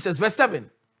 while Jesus, verse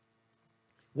 7,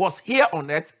 was here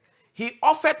on earth, he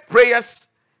offered prayers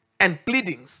and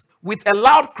pleadings with a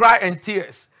loud cry and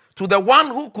tears to the one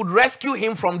who could rescue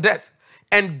him from death.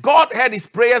 And God heard his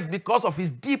prayers because of his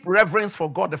deep reverence for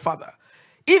God the Father.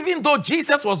 Even though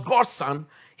Jesus was God's son,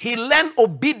 he learned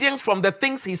obedience from the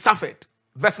things he suffered.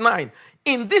 Verse 9.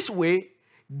 In this way,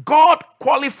 God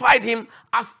qualified him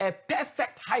as a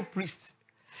perfect high priest.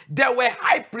 There were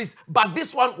high priests, but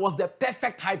this one was the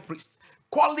perfect high priest.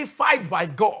 Qualified by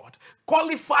God.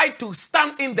 Qualified to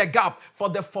stand in the gap for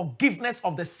the forgiveness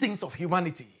of the sins of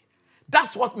humanity.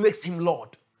 That's what makes him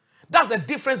Lord. That's the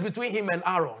difference between him and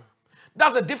Aaron.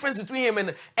 That's the difference between him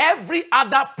and every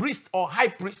other priest or high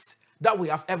priest that we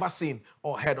have ever seen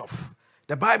or heard of.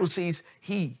 The Bible says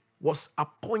he was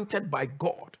appointed by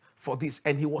God for this,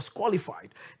 and he was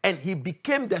qualified, and he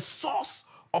became the source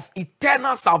of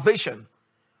eternal salvation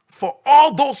for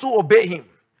all those who obey him.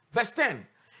 Verse 10.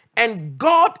 And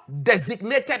God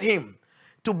designated him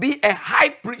to be a high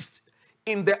priest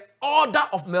in the order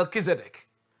of Melchizedek.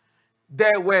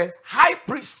 There were high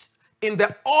priests in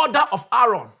the order of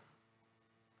Aaron.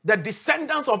 The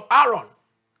descendants of Aaron,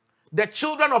 the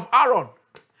children of Aaron,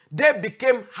 they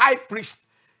became high priests.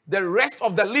 The rest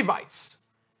of the Levites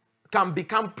can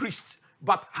become priests,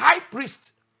 but high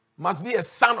priest must be a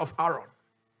son of Aaron.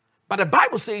 But the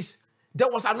Bible says there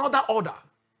was another order,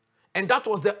 and that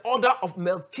was the order of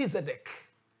Melchizedek,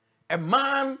 a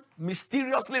man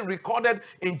mysteriously recorded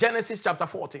in Genesis chapter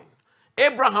 14.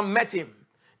 Abraham met him.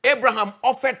 Abraham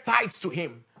offered tithes to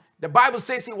him. The Bible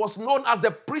says he was known as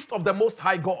the priest of the Most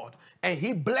High God, and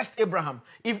he blessed Abraham.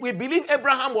 If we believe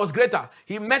Abraham was greater,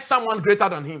 he met someone greater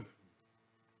than him.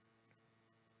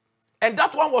 And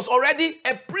that one was already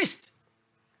a priest.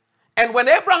 And when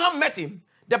Abraham met him,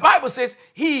 the Bible says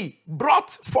he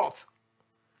brought forth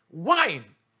wine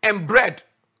and bread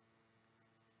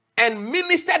and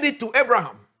ministered it to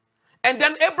Abraham. And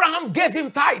then Abraham gave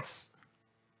him tithes.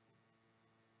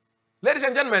 Ladies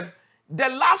and gentlemen, the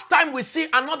last time we see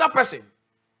another person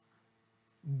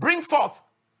bring forth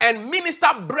and minister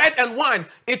bread and wine,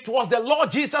 it was the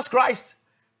Lord Jesus Christ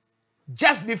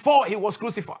just before he was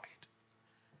crucified.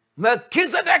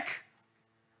 Melchizedek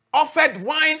offered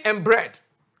wine and bread.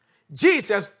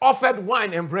 Jesus offered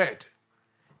wine and bread.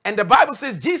 And the Bible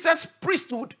says Jesus'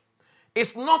 priesthood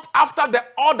is not after the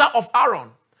order of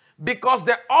Aaron, because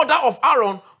the order of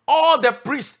Aaron, all the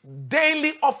priests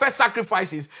daily offer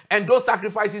sacrifices, and those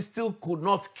sacrifices still could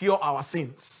not cure our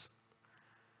sins.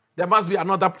 There must be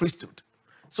another priesthood.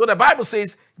 So the Bible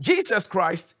says Jesus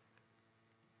Christ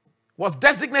was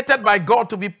designated by God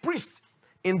to be priest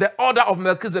in the order of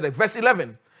Melchizedek. Verse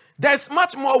 11. There's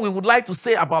much more we would like to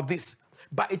say about this,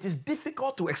 but it is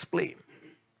difficult to explain.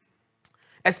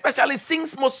 Especially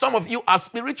since some of you are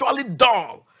spiritually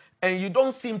dull and you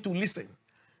don't seem to listen.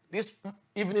 This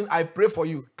evening I pray for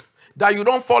you that you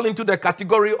don't fall into the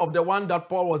category of the one that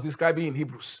Paul was describing in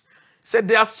Hebrews. He said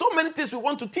there are so many things we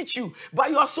want to teach you, but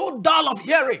you are so dull of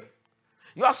hearing.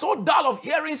 You are so dull of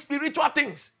hearing spiritual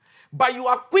things, but you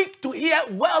are quick to hear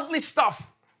worldly stuff.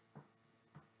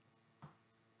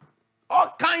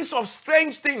 All kinds of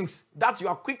strange things that you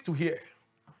are quick to hear.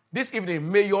 This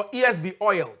evening, may your ears be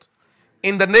oiled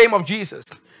in the name of Jesus.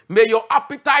 May your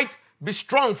appetite be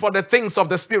strong for the things of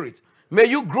the Spirit. May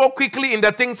you grow quickly in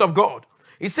the things of God.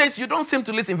 He says you don't seem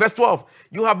to listen. Verse 12,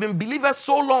 you have been believers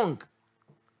so long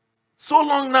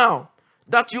now,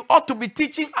 that you ought to be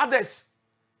teaching others.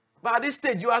 But at this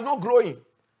stage, you are not growing.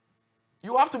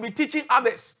 You have to be teaching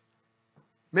others.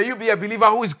 May you be a believer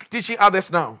who is teaching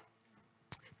others now.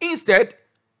 Instead,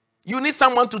 you need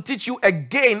someone to teach you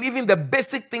again, even the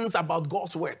basic things about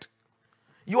God's word.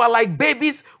 You are like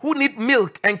babies who need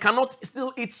milk and cannot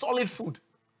still eat solid food.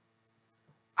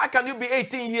 How can you be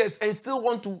 18 years and still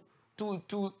want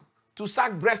to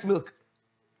suck breast milk?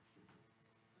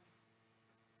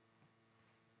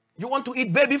 You want to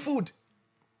eat baby food.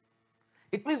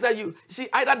 It means that you see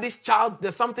either this child,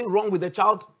 there's something wrong with the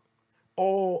child,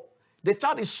 or the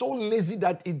child is so lazy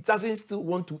that it doesn't still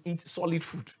want to eat solid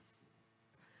food.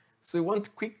 So you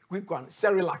want quick one,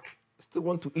 Cerelac. Still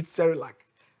want to eat Cerelac.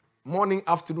 Morning,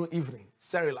 afternoon, evening,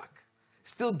 Cerelac.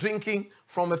 Still drinking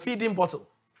from a feeding bottle.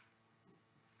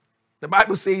 The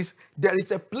Bible says there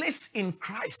is a place in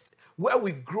Christ where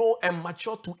we grow and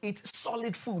mature to eat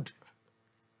solid food.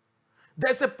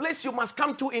 There's a place you must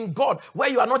come to in God where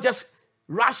you are not just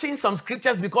rushing some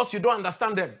scriptures because you don't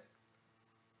understand them.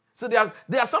 So there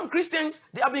are some Christians,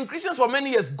 they have been Christians for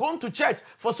many years, gone to church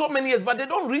for so many years, but they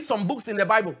don't read some books in the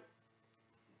Bible.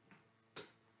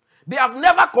 They have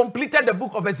never completed the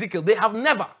book of Ezekiel. They have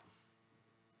never.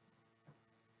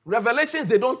 Revelations,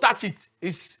 they don't touch it.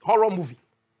 It's horror movie.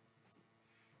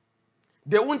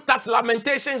 They won't touch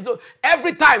Lamentations.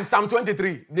 Every time, Psalm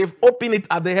 23, they've opened it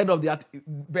at the head of their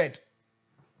bed.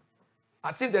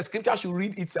 As if the scripture should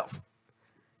read itself.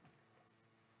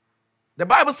 The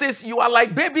Bible says you are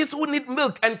like babies who need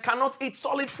milk and cannot eat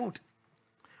solid food.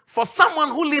 For someone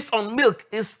who lives on milk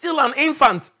is still an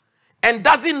infant and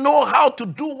doesn't know how to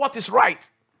do what is right.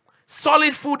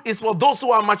 Solid food is for those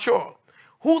who are mature,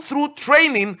 who through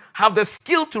training have the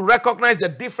skill to recognize the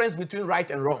difference between right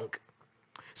and wrong.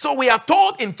 So we are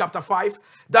told in chapter 5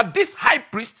 that this high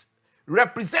priest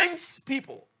represents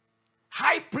people.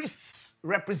 High priests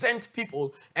represent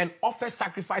people and offer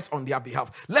sacrifice on their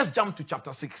behalf. Let's jump to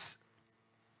chapter 6.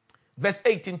 Verse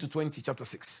 18 to 20, chapter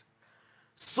 6.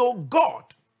 So God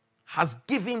has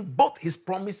given both his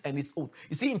promise and his oath.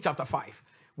 You see, in chapter 5,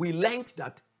 we learned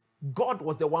that God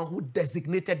was the one who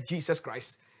designated Jesus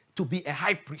Christ to be a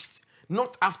high priest,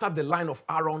 not after the line of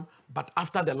Aaron, but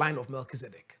after the line of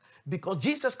Melchizedek. Because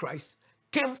Jesus Christ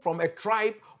came from a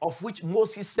tribe of which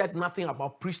Moses said nothing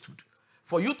about priesthood.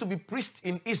 For you to be priest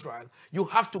in Israel, you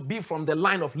have to be from the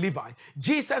line of Levi.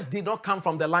 Jesus did not come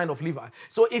from the line of Levi.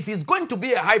 So if he's going to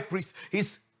be a high priest,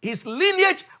 his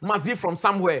lineage must be from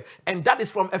somewhere. And that is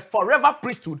from a forever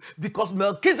priesthood. Because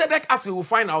Melchizedek, as we will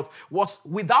find out, was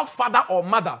without father or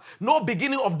mother. No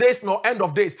beginning of days nor end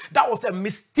of days. That was a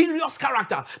mysterious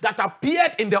character that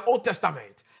appeared in the Old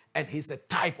Testament. And he's a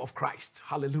type of Christ.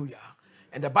 Hallelujah.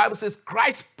 And the Bible says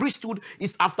Christ's priesthood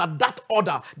is after that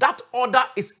order. That order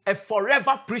is a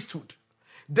forever priesthood.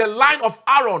 The line of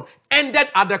Aaron ended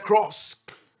at the cross.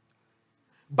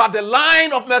 But the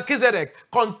line of Melchizedek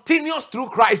continues through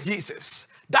Christ Jesus.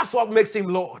 That's what makes him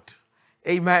Lord.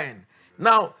 Amen.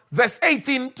 Now, verse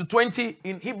 18 to 20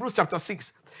 in Hebrews chapter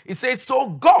 6, it says, so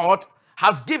God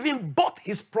has given both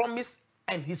his promise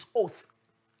and his oath.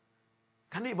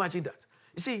 Can you imagine that?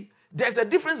 You see, there's a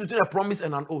difference between a promise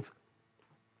and an oath.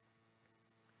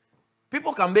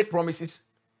 People can make promises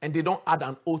and they don't add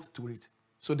an oath to it,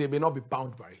 so they may not be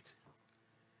bound by it.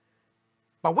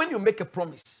 But when you make a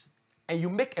promise and you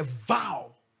make a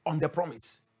vow on the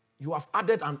promise, you have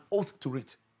added an oath to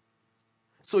it.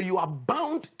 So you are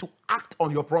bound to act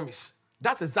on your promise.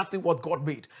 That's exactly what God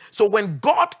made. So when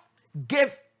God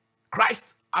gave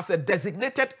Christ as a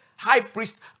designated high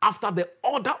priest after the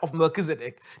order of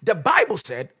Melchizedek, the Bible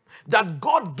said that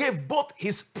God gave both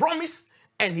his promise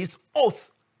and his oath.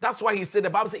 That's why he said, the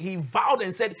Bible said, he vowed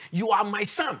and said, you are my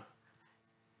son.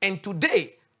 And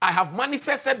today I have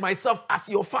manifested myself as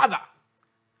your father.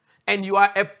 And you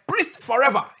are a priest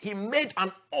forever. He made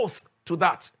an oath to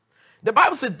that. The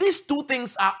Bible said these two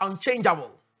things are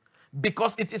unchangeable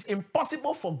because it is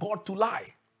impossible for God to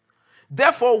lie.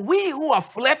 Therefore, we who have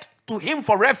fled to him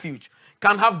for refuge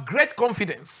can have great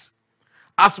confidence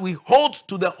as we hold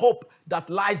to the hope that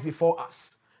lies before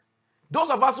us.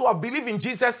 Those of us who have believed in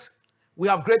Jesus, we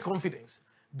have great confidence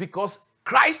because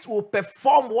Christ will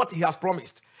perform what he has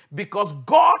promised, because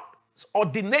God's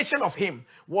ordination of him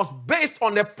was based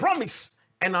on a promise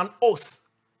and an oath.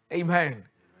 Amen.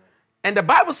 And the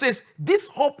Bible says this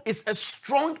hope is a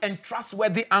strong and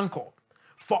trustworthy anchor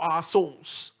for our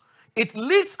souls. It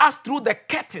leads us through the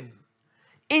curtain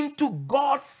into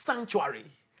God's sanctuary.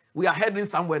 We are heading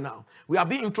somewhere now. We are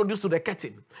being introduced to the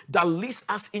curtain that leads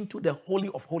us into the Holy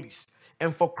of Holies.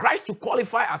 And for Christ to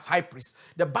qualify as high priest,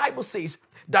 the Bible says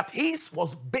that his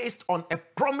was based on a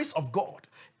promise of God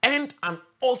and an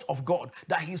oath of God,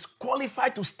 that he is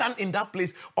qualified to stand in that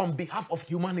place on behalf of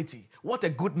humanity. What a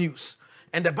good news.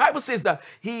 And the Bible says that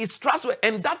he is trustworthy,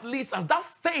 and that leads us, that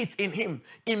faith in him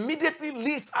immediately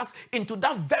leads us into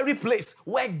that very place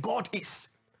where God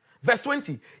is. Verse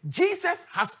 20, Jesus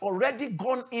has already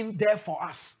gone in there for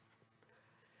us.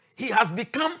 He has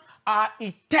become our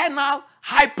eternal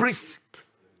high priest.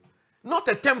 Not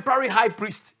a temporary high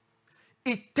priest.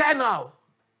 Eternal.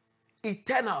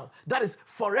 Eternal. That is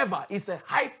forever. He's a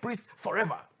high priest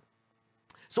forever.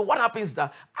 So what happens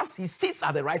that as he sits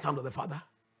at the right hand of the Father,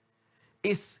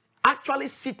 is actually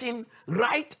sitting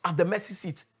right at the mercy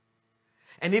seat.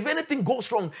 And if anything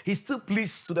goes wrong, he's still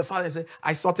pleased to the Father and says,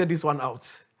 I sorted this one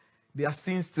out. Their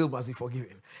sins still must be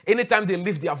forgiven. Anytime they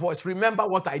lift their voice, remember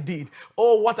what I did.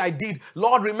 Oh, what I did.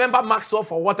 Lord, remember Maxwell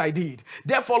for what I did.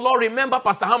 Therefore, Lord, remember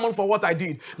Pastor Hammond for what I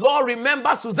did. Lord,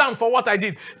 remember Suzanne for what I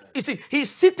did. You see, he's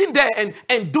sitting there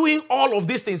and doing all of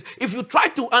these things. If you try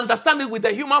to understand it with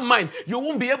the human mind, you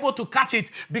won't be able to catch it,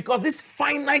 because this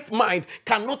finite mind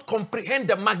cannot comprehend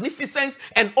the magnificence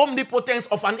and omnipotence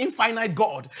of an infinite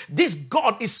God. This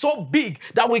God is so big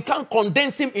that we can't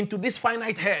condense him into this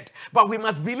finite head, but we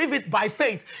must believe it by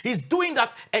faith. He's doing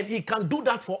that, and he can do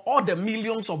that for all the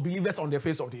millions of believers on the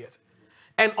face of the earth.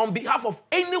 And on behalf of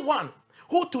anyone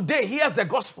who today hears the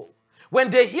gospel, when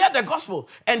they hear the gospel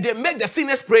and they make the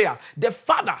sinner's prayer, the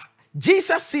Father,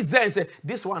 Jesus sits there and says,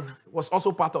 this one was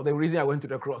also part of the reason I went to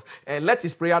the cross. Let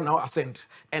his prayer now ascend,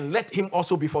 and let him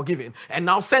also be forgiven. And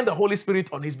now send the Holy Spirit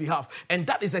on his behalf. And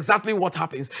that is exactly what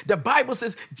happens. The Bible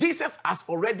says Jesus has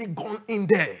already gone in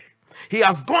there. He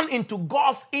has gone into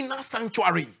God's inner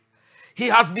sanctuary. He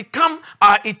has become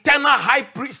our eternal high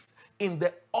priest in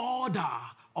the order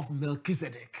of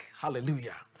Melchizedek.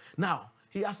 Hallelujah. Now,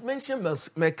 he has mentioned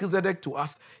Melchizedek to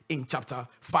us in chapter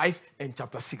 5 and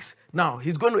chapter 6. Now,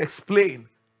 he's going to explain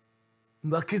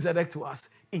Melchizedek to us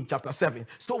in chapter 7,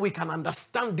 so we can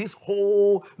understand this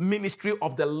whole ministry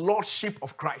of the lordship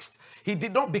of Christ. He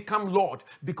did not become Lord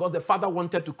because the Father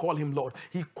wanted to call him Lord.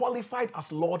 He qualified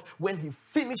as Lord when he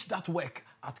finished that work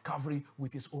at Calvary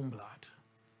with his own blood.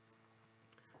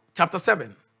 Chapter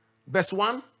 7, verse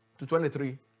 1 to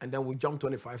 23, and then we'll jump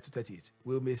 25 to 38.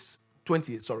 We'll miss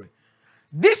 28, sorry.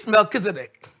 This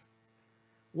Melchizedek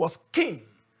was king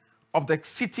of the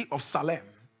city of Salem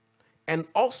and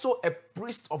also a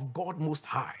priest of God Most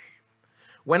High.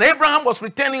 When Abraham was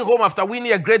returning home after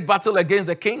winning a great battle against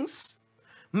the kings,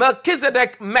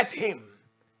 Melchizedek met him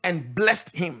and blessed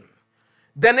him.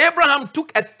 Then Abraham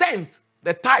took a tenth,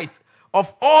 the tithe,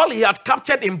 of all he had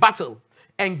captured in battle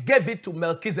and gave it to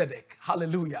Melchizedek.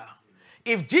 Hallelujah.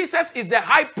 If Jesus is the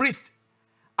high priest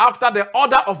after the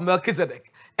order of Melchizedek,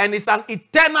 and is an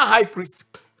eternal high priest,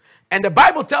 and the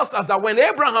Bible tells us that when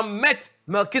Abraham met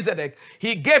Melchizedek,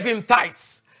 he gave him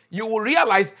tithes. You will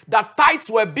realize that tithes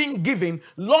were being given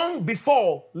long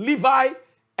before Levi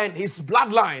and his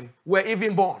bloodline were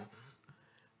even born.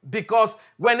 Because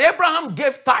when Abraham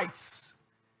gave tithes,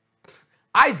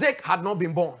 Isaac had not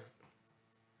been born.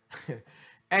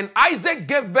 And Isaac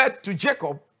gave birth to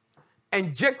Jacob,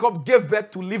 and Jacob gave birth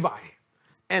to Levi.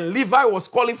 And Levi was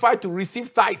qualified to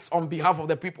receive tithes on behalf of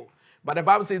the people. But the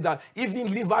Bible says that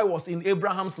even Levi was in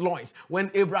Abraham's loins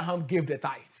when Abraham gave the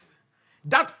tithe.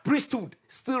 That priesthood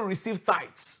still received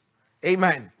tithes.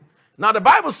 Amen. Now the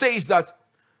Bible says that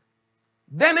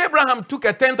then Abraham took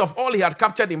a tenth of all he had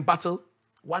captured in battle,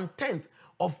 1/10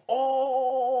 of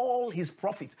all his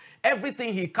profits.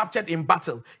 Everything he captured in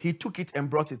battle, he took it and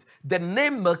brought it. The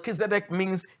name Melchizedek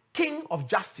means king of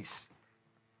justice.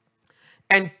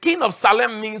 And king of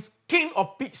Salem means king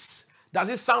of peace. Does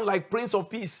it sound like Prince of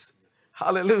Peace?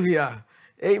 Hallelujah.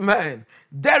 Amen.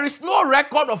 There is no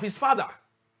record of his father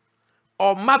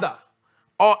or mother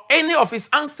or any of his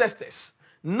ancestors.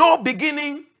 No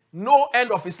beginning, no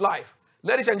end of his life.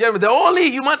 Ladies and gentlemen,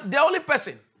 the only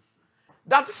person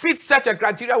that fits such a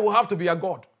criteria will have to be a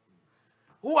God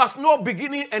who has no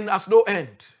beginning and has no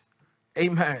end.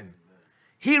 Amen.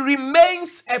 He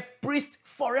remains a priest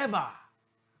forever.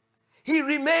 he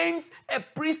remains a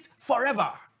priest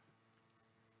forever,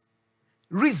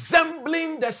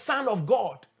 resembling the Son of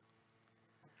God.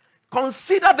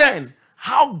 Consider then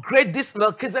how great this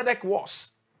Melchizedek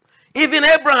was. Even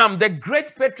Abraham, the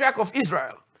great patriarch of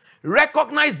Israel,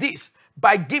 recognized this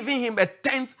by giving him a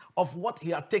tenth of what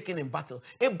he had taken in battle.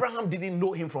 Abraham didn't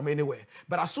know him from anywhere.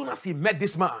 But as soon as he met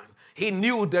this man, he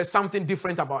knew there's something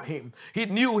different about him. He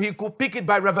knew he could pick it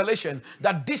by revelation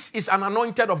that this is an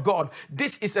anointed of God.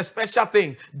 This is a special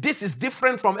thing. This is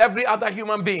different from every other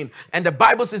human being. And the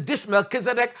Bible says this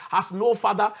Melchizedek has no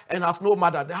father and has no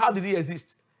mother. How did he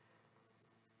exist?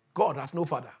 God has no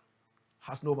father,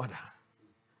 has no mother.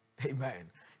 Amen.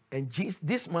 And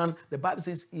this man, the Bible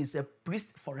says, is a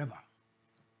priest forever.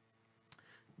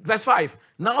 Verse 5.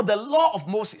 Now the law of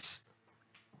Moses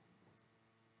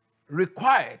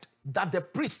required that the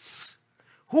priests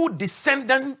who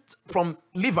descended from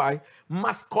Levi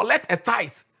must collect a tithe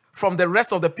from the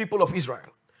rest of the people of Israel,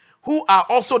 who are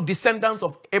also descendants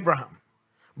of Abraham.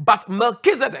 But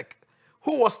Melchizedek,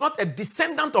 who was not a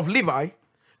descendant of Levi,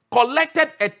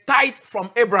 collected a tithe from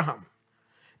Abraham.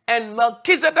 And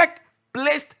Melchizedek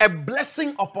placed a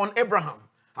blessing upon Abraham.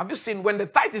 Have you seen when the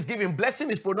tithe is given,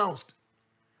 blessing is pronounced?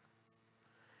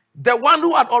 The one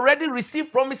who had already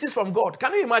received promises from God.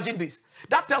 Can you imagine this?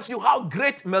 That tells you how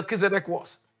great Melchizedek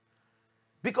was.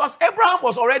 Because Abraham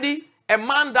was already a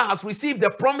man that has received the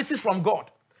promises from God.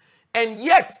 And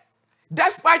yet,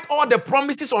 despite all the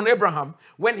promises on Abraham,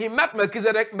 when he met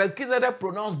Melchizedek, Melchizedek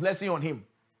pronounced blessing on him.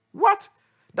 What?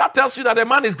 That tells you that the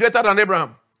man is greater than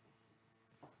Abraham.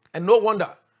 And no wonder,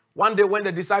 one day when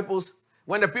the disciples,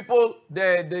 when the people,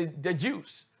 the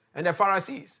Jews and the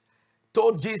Pharisees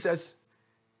told Jesus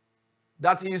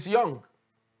that he is young,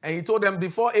 and he told them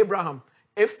before Abraham,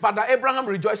 if Father Abraham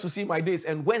rejoiced to see my days,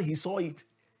 and when he saw it,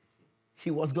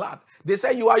 he was glad. They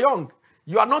said, you are young.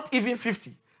 You are not even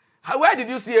 50. Where did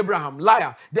you see Abraham?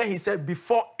 Liar. Then he said,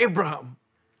 before Abraham,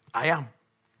 I am.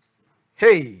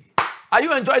 Hey, are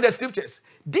you enjoying the scriptures?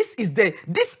 These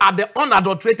are the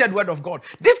unadulterated word of God.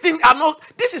 This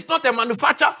is not a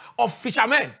manufacture of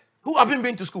fishermen who haven't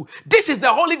been to school. This is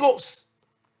the Holy Ghost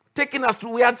taking us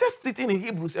through. We are just sitting in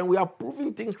Hebrews and we are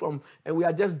proving things and we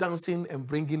are just dancing and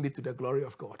bringing it to the glory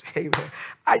of God. Amen.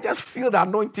 I just feel the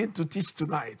anointing to teach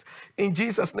tonight. In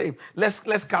Jesus' name,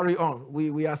 let's carry on.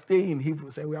 We are staying in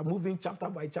Hebrews and we are moving chapter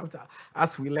by chapter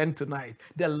as we learn tonight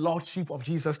the Lordship of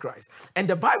Jesus Christ. And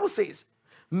the Bible says,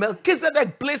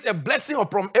 Melchizedek placed a blessing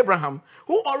upon Abraham,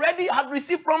 who already had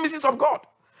received promises of God.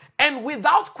 And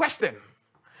without question,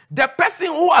 the person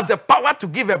who has the power to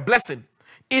give a blessing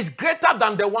is greater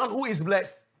than the one who is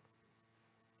blessed.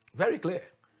 Very clear.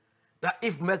 That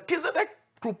if Melchizedek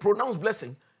could pronounce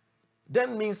blessing,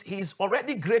 then means he is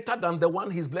already greater than the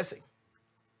one he's blessing.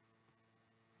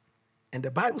 And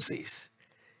the Bible says,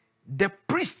 the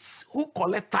priests who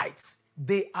collect tithes,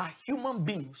 they are human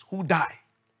beings who die.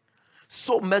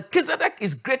 So Melchizedek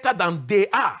is greater than they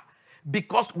are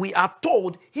because we are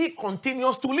told he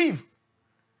continues to live.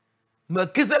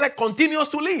 Melchizedek continues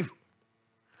to live.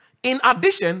 In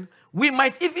addition, we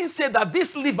might even say that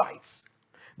these Levites,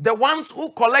 the ones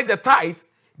who collect the tithe,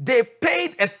 they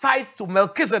paid a tithe to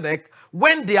Melchizedek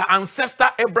when their ancestor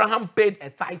Abraham paid a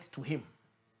tithe to him.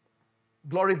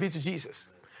 Glory be to Jesus.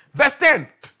 Verse 10,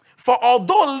 for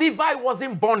although Levi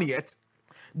wasn't born yet,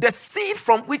 the seed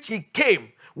from which he came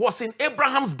was in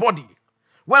Abraham's body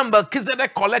when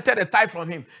Melchizedek collected a tithe from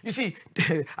him. You see,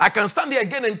 I can stand here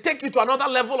again and take you to another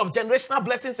level of generational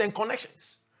blessings and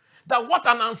connections. That what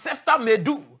an ancestor may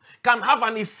do can have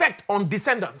an effect on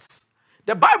descendants.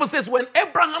 The Bible says when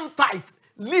Abraham tithed,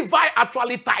 Levi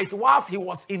actually tithed whilst he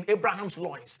was in Abraham's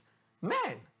loins.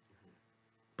 Man.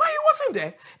 But he wasn't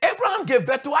there. Abraham gave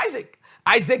birth to Isaac.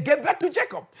 Isaac gave birth to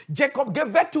Jacob. Jacob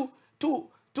gave birth to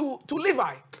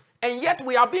Levi. And yet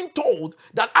we are being told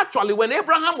that actually when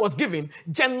Abraham was giving,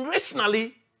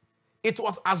 generationally, it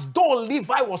was as though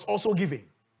Levi was also giving.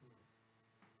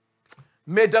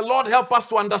 May the Lord help us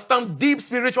to understand deep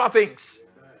spiritual things.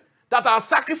 That our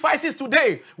sacrifices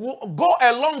today will go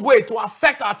a long way to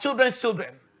affect our children's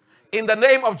children. In the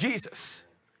name of Jesus.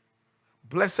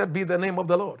 Blessed be the name of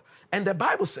the Lord. And the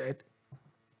Bible said,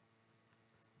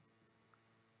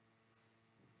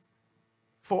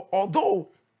 for although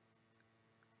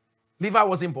Levi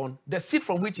wasn't born, the seed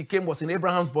from which he came was in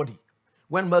Abraham's body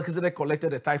when Melchizedek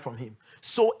collected a tithe from him.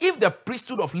 So if the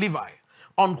priesthood of Levi,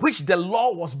 on which the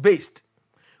law was based,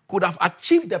 could have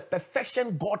achieved the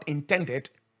perfection God intended,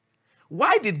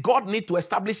 why did God need to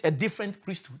establish a different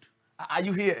priesthood? Are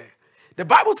you here? The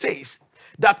Bible says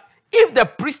that if the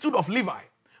priesthood of Levi,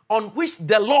 on which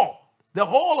the law, the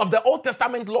whole of the Old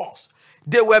Testament laws,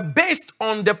 they were based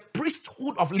on the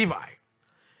priesthood of Levi.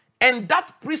 And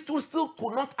that priesthood still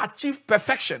could not achieve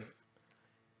perfection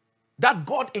that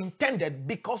God intended,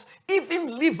 because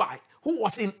even Levi, who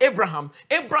was in Abraham,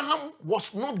 Abraham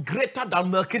was not greater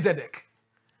than Melchizedek.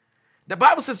 The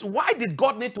Bible says, why did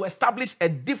God need to establish a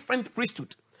different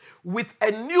priesthood with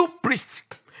a new priest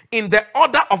in the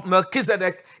order of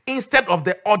Melchizedek instead of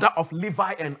the order of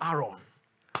Levi and Aaron?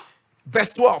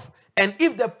 Verse 12, and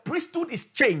if the priesthood is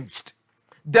changed,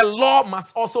 the law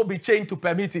must also be changed to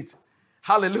permit it.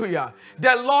 Hallelujah.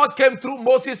 The law came through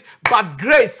Moses, but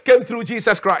grace came through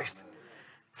Jesus Christ.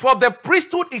 For the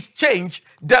priesthood is changed,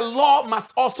 the law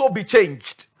must also be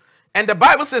changed. And the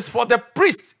Bible says, for the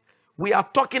priest we are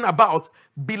talking about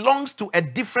belongs to a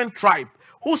different tribe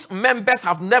whose members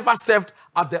have never served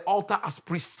at the altar as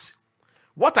priests.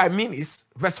 What I mean is,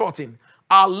 verse 14,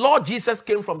 our Lord Jesus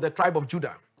came from the tribe of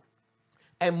Judah.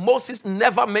 And Moses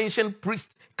never mentioned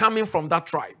priests coming from that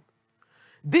tribe.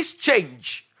 This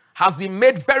change has been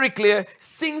made very clear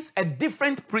since a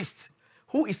different priest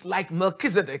who is like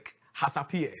Melchizedek has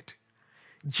appeared.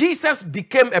 Jesus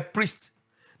became a priest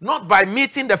not by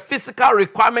meeting the physical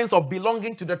requirements of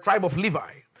belonging to the tribe of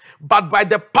Levi, but by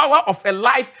the power of a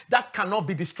life that cannot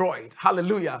be destroyed.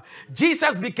 Hallelujah.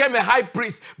 Jesus became a high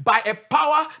priest by a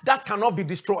power that cannot be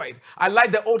destroyed. I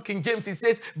like the old King James. It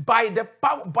says, by the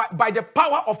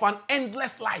power of an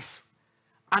endless life.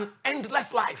 An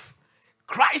endless life.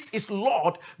 Christ is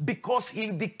Lord because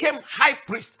he became high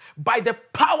priest by the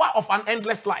power of an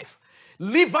endless life.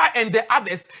 Levi and the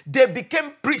others, they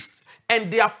became priests,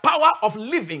 and their power of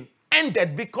living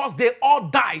ended because they all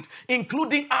died,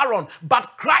 including Aaron.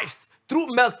 But Christ,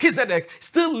 through Melchizedek,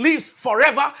 still lives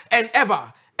forever and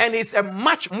ever, and is a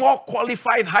much more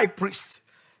qualified high priest.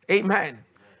 Amen.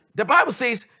 The Bible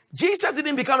says Jesus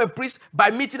didn't become a priest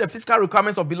by meeting the physical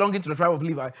requirements of belonging to the tribe of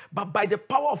Levi, but by the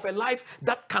power of a life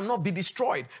that cannot be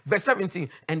destroyed. Verse 17,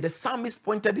 and the psalmist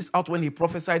pointed this out when he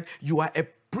prophesied, you are a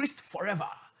priest forever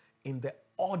in the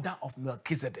order of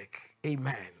Melchizedek.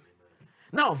 Amen.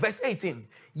 Now, verse 18,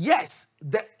 yes,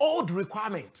 the old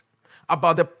requirement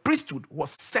about the priesthood was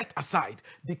set aside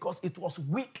because it was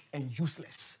weak and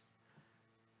useless.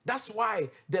 That's why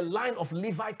the line of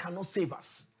Levi cannot save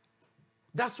us.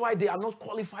 That's why they are not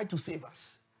qualified to save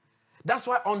us. That's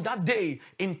why on that day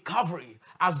in Calvary,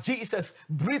 as Jesus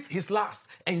breathed his last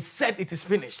and said it is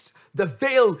finished, the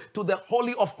veil to the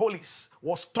Holy of Holies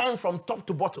was torn from top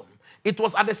to bottom. It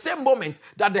was at the same moment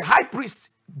that the high priest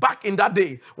back in that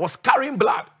day was carrying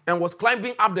blood and was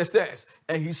climbing up the stairs,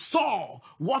 and he saw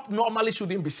what normally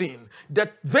shouldn't be seen. The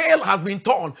veil has been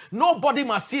torn. Nobody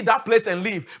must see that place and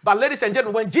leave. But ladies and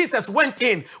gentlemen, when Jesus went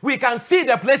in, we can see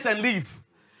the place and leave.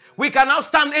 We can now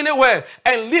stand anywhere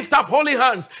and lift up holy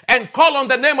hands and call on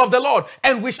the name of the Lord,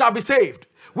 and we shall be saved.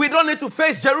 We don't need to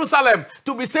face Jerusalem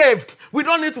to be saved. We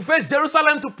don't need to face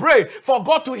Jerusalem to pray for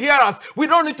God to hear us. We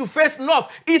don't need to face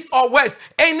north, east, or west.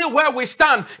 Anywhere we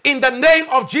stand in the name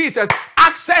of Jesus,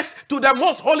 access to the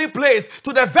most holy place,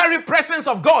 to the very presence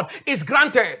of God, is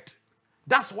granted.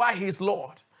 That's why he is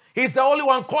Lord. He's the only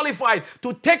one qualified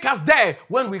to take us there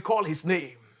when we call his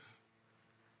name.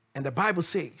 And the Bible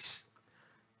says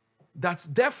that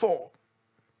therefore,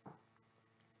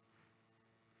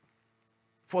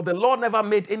 for the Lord never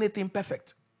made anything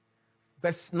perfect.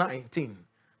 Verse 19.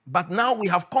 But now we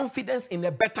have confidence in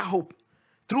a better hope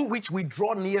through which we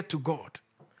draw near to God.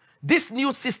 This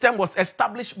new system was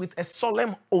established with a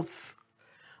solemn oath.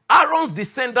 Aaron's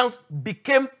descendants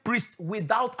became priests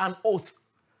without an oath.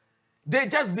 They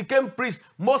just became priests.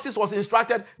 Moses was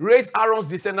instructed, raise Aaron's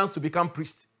descendants to become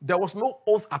priests. There was no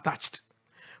oath attached.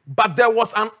 But there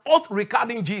was an oath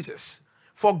regarding Jesus.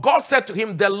 For God said to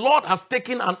him, the Lord has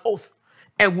taken an oath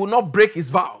and will not break his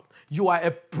vow. You are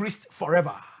a priest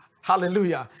forever.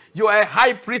 Hallelujah. You are a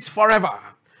high priest forever.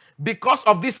 Because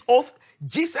of this oath,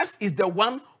 Jesus is the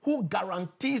one who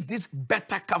guarantees this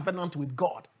better covenant with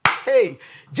God. Hey,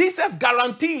 Jesus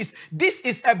guarantees this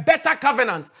is a better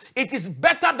covenant. It is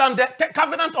better than the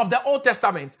covenant of the Old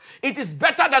Testament. It is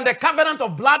better than the covenant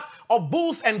of blood of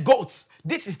bulls and goats.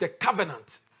 This is the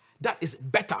covenant that is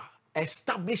better,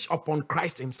 established upon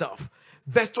Christ himself.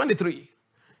 Verse 23.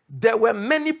 There were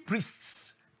many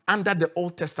priests under the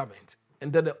Old Testament,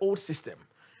 under the old system,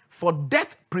 for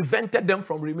death prevented them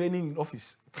from remaining in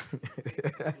office.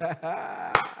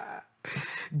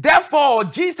 Therefore,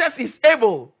 Jesus is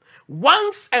able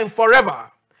once and forever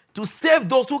to save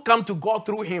those who come to God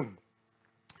through him.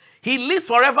 He lives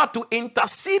forever to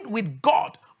intercede with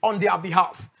God on their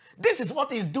behalf. This is what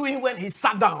he's doing when he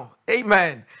sat down.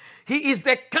 Amen. He is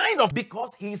the kind of,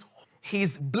 because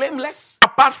he's blameless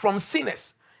apart from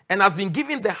sinners, and has been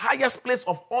given the highest place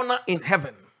of honor in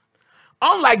heaven.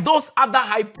 Unlike those other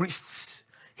high priests,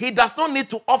 he does not need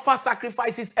to offer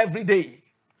sacrifices every day.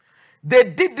 They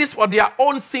did this for their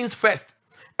own sins first,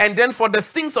 and then for the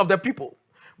sins of the people.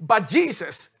 But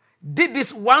Jesus did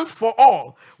this once for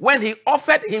all when he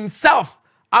offered himself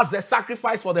as the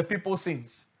sacrifice for the people's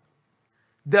sins.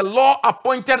 The law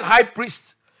appointed high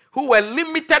priests who were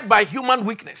limited by human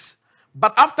weakness.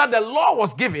 But after the law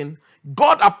was given,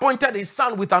 God appointed his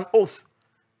son with an oath.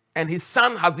 And his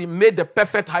son has been made the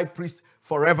perfect high priest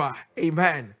forever.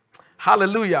 Amen.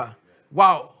 Hallelujah.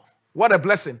 Wow. What a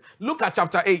blessing. Look at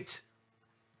chapter 8.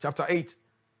 Chapter 8,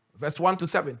 verse 1 to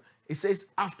 7. It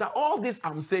says, after all this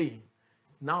I'm saying,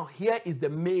 now here is the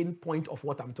main point of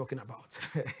what I'm talking about.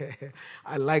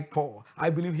 I like Paul. I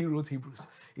believe he wrote Hebrews.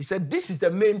 He said, this is the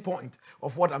main point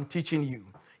of what I'm teaching you.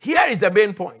 Here is the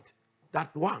main point. That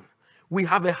one, we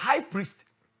have a high priest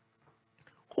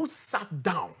who sat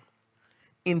down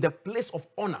in the place of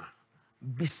honor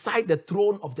beside the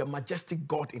throne of the majestic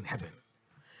God in heaven.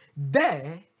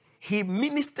 There, he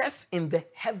ministers in the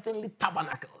heavenly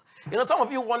tabernacle. You know, some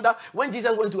of you wonder, when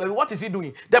Jesus went to heaven, what is he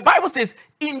doing? The Bible says,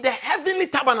 in the heavenly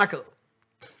tabernacle,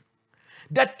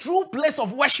 the true place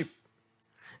of worship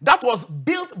that was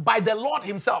built by the Lord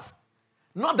himself,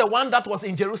 not the one that was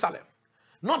in Jerusalem,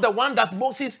 not the one that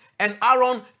Moses and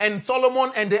Aaron and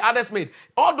Solomon and the others made.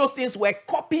 All those things were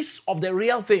copies of the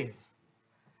real thing.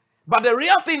 But the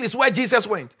real thing is where Jesus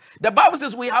went. The Bible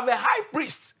says we have a high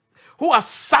priest who has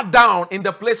sat down in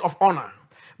the place of honor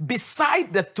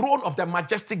beside the throne of the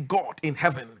majestic God in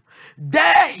heaven.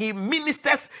 There he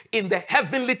ministers in the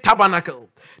heavenly tabernacle,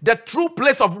 the true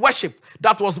place of worship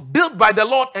that was built by the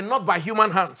Lord and not by human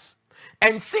hands.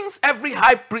 And since every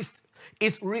high priest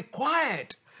is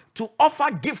required to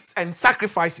offer gifts and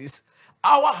sacrifices,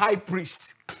 our high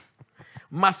priest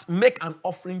must make an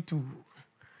offering too.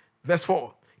 Verse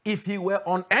 4, if he were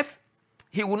on earth,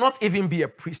 he would not even be a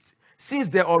priest, since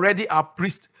there already are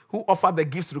priests who offer the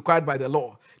gifts required by the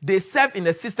law. They serve in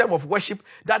a system of worship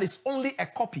that is only a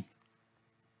copy,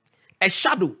 a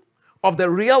shadow of the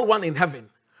real one in heaven.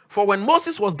 For when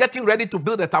Moses was getting ready to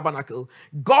build the tabernacle,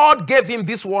 God gave him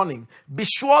this warning: be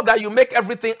sure that you make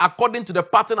everything according to the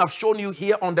pattern I've shown you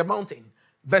here on the mountain.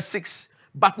 Verse 6,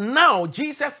 but now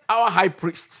Jesus, our high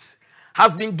priest,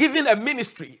 has been given a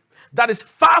ministry that is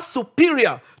far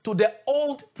superior to the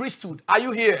old priesthood. Are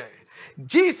you here?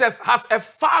 Jesus has a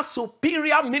far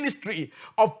superior ministry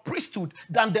of priesthood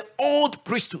than the old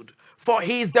priesthood. For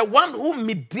he is the one who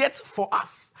mediates for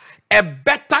us a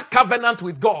better covenant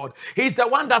with God. He's the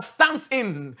one that stands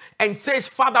in and says,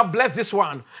 Father, bless this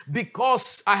one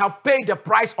because I have paid the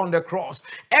price on the cross.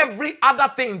 Every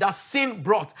other thing that sin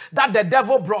brought, that the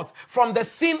devil brought from the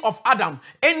sin of Adam,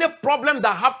 any problem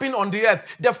that happened on the earth,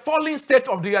 the falling state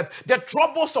of the earth, the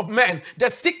troubles of men, the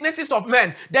sicknesses of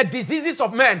men, the diseases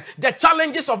of men, the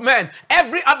challenges of men,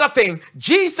 every other thing,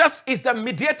 Jesus is the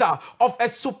mediator of a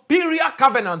superior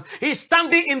covenant. He's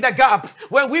standing in the gap.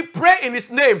 When we pray in his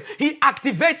name, he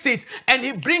activates it and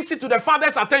he brings it to the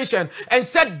Father's attention and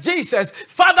said, Jesus,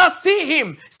 Father, see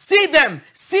him, see them,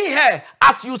 see her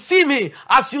as you see me,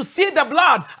 as you see the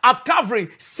blood at Calvary,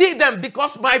 see them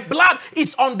because my blood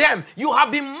is on them. You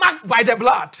have been marked by the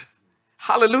blood.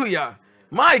 Hallelujah.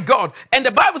 My God. And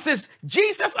the Bible says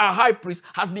Jesus, our high priest,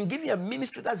 has been given a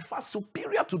ministry that is far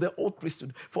superior to the old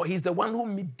priesthood, for he's the one who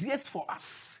mediates for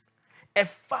us a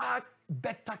far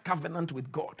better covenant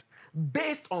with God,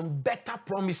 based on better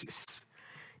promises.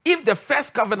 If the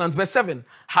first covenant, verse 7,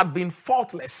 had been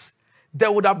faultless, there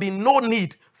would have been no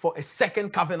need for a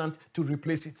second covenant to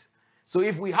replace it. So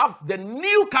if we have the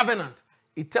new covenant,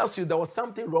 it tells you there was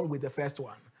something wrong with the first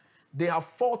one. They have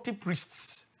 40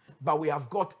 priests, but we have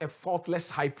got a faultless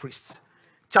high priest.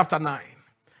 Chapter 9.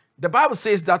 The Bible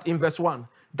says that in verse 1,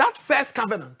 that first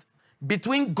covenant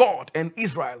between God and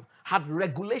Israel had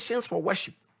regulations for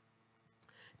worship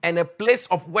and a place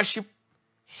of worship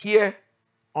here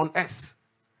on earth.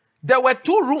 There were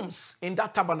 2 rooms in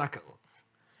that tabernacle.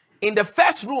 In the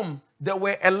first room, there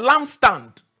were a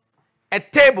lampstand, a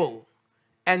table,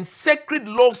 and sacred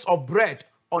loaves of bread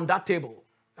on that table.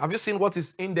 Have you seen what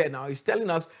is in there now? He's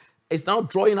telling us, it's now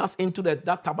drawing us into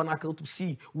that tabernacle to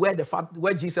see where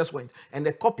Jesus went and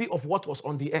a copy of what was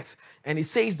on the earth. And he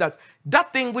says that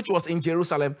that thing which was in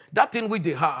Jerusalem, that thing which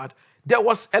they had, there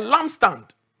was a lampstand,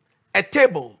 a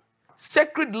table,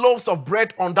 sacred loaves of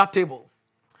bread on that table.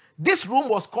 This room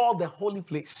was called the holy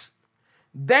place.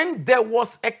 Then there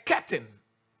was a curtain,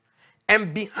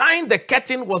 and behind the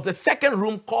curtain was the second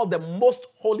room called the most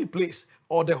holy place,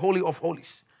 or the Holy of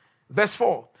Holies. Verse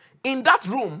 4, in that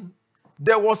room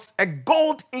there was a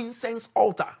gold incense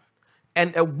altar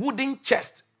and a wooden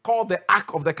chest called the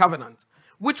Ark of the Covenant,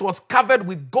 which was covered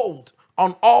with gold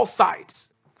on all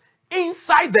sides.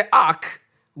 Inside the ark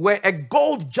were a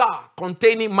gold jar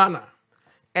containing manna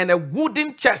and a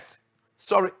wooden chest,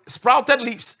 sprouted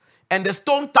leaves, and the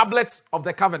stone tablets of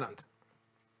the covenant.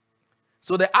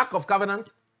 So the Ark of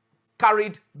Covenant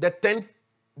carried the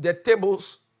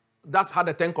tables that had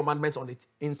the 10 commandments on it,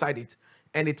 inside it.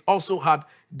 And it also had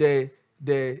the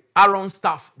Aaron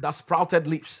staff that sprouted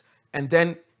leaves. And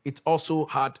then it also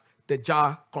had the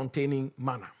jar containing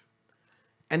manna.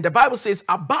 And the Bible says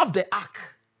above the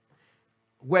ark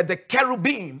were the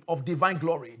cherubim of divine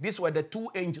glory. These were the two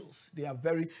angels.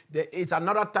 It's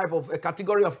another type of a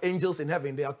category of angels in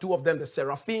heaven. There are two of them, the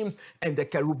seraphims and the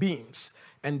cherubims.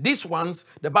 And these ones,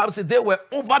 the Bible says they were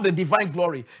over the divine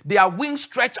glory. Their wings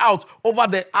stretched out over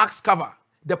the ark's cover,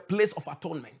 the place of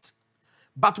atonement.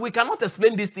 But we cannot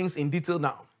explain these things in detail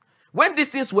now. When these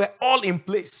things were all in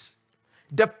place,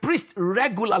 the priest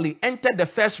regularly entered the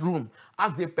first room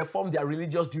as they performed their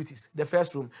religious duties. The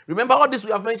first room. Remember all this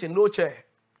we have mentioned, no chair.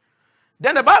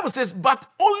 Then the Bible says, but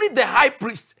only the high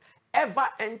priest ever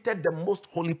entered the most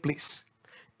holy place,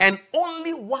 and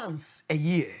only once a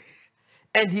year.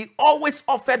 And he always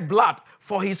offered blood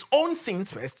for his own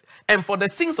sins first, and for the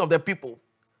sins of the people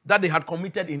that they had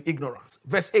committed in ignorance.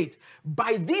 Verse 8,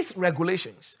 by these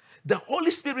regulations, the Holy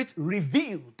Spirit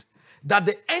revealed that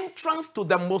the entrance to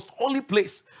the most holy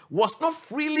place was not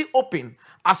freely open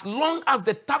as long as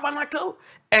the tabernacle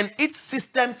and its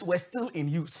systems were still in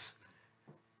use.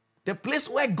 The place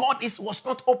where God is was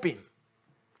not open.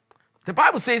 The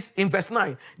Bible says in verse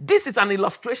 9, this is an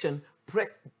illustration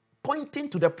pointing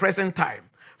to the present time.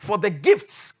 For the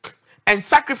gifts and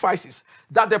sacrifices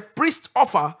that the priests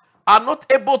offer are not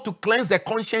able to cleanse the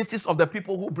consciences of the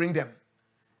people who bring them.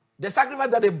 The sacrifice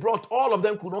that they brought, all of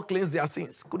them could not cleanse their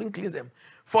sins, couldn't cleanse them.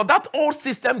 For that old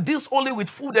system deals only with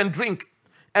food and drink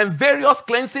and various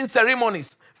cleansing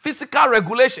ceremonies, physical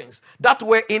regulations that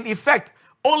were in effect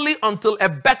only until a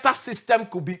better system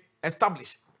could be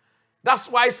established. That's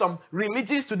why some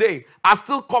religions today are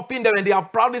still copying them, and they are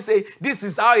proudly say, this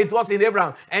is how it was in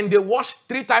Abraham. And they wash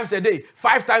 3 times a day,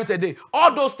 5 times a day.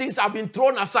 All those things have been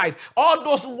thrown aside. All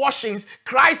those washings,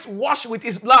 Christ washed with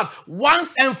his blood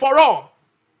once and for all.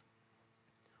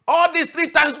 All these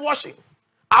 3 times washing,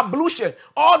 ablution,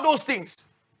 all those things.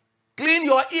 Clean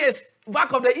your ears,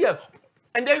 back of the ear,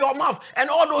 and then your mouth, and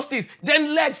all those things.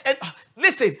 Then legs. And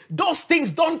listen, those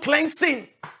things don't cleanse sin.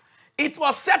 It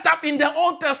was set up in the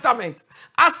Old Testament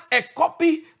as a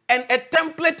copy and a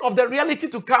template of the reality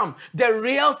to come. The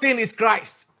real thing is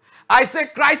Christ. I say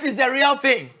Christ is the real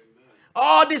thing.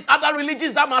 All these other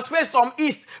religions that must face some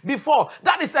east before,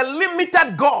 that is a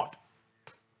limited God.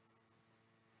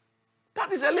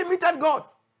 That is a limited God.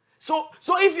 So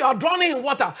if you are drowning in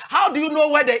water, how do you know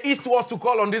where the east was to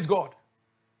call on this God?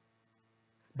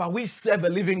 But we serve a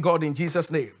living God in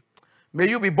Jesus' name. May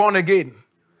you be born again.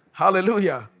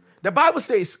 Hallelujah. The Bible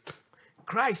says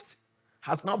Christ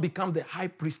has now become the high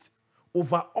priest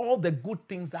over all the good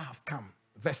things that have come.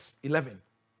 Verse 11.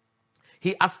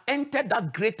 He has entered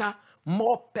that greater,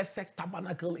 more perfect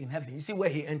tabernacle in heaven. You see where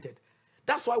he entered.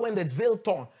 That's why when the veil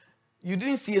torn, you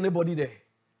didn't see anybody there.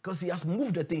 Because he has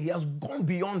moved the thing. He has gone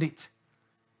beyond it.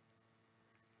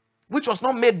 Which was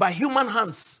not made by human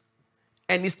hands.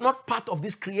 And is not part of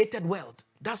this created world.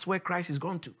 That's where Christ is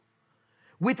gone to.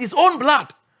 With his own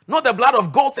blood, not the blood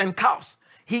of goats and calves,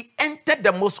 he entered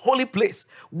the most holy place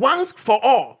once for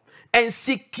all and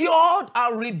secured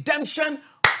our redemption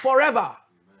forever.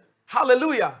 Amen.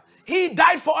 Hallelujah. He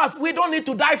died for us. We don't need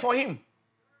to die for him.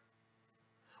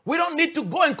 We don't need to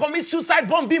go and commit suicide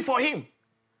bombing for him.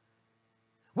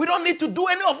 We don't need to do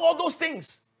any of all those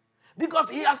things because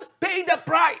he has paid the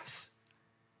price.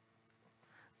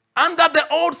 Under the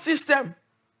old system,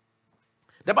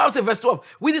 the Bible says, verse 12,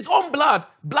 with his own blood,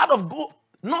 blood of goat,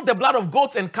 not the blood of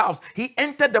goats and calves, he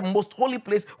entered the most holy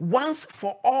place once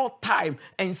for all time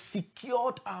and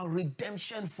secured our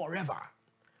redemption forever.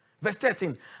 Verse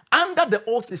 13, under the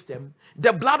old system,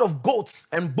 the blood of goats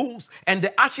and bulls and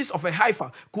the ashes of a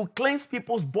heifer could cleanse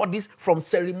people's bodies from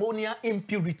ceremonial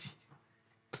impurity.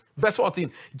 Verse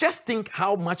 14, just think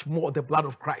how much more the blood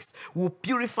of Christ will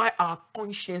purify our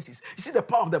consciences. You see the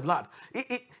power of the blood.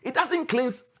 It doesn't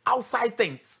cleanse outside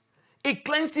things. It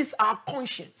cleanses our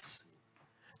conscience.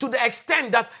 To the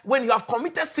extent that when you have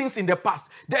committed sins in the past,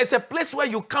 there is a place where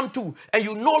you come to and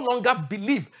you no longer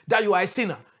believe that you are a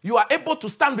sinner. You are able to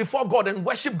stand before God and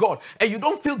worship God, and you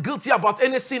don't feel guilty about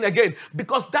any sin again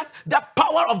because that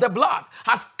power of the blood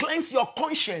has cleansed your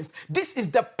conscience. This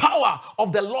is the power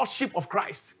of the Lordship of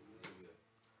Christ.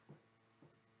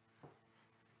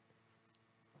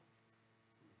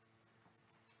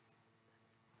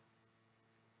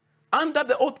 Under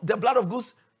the blood of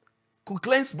goats could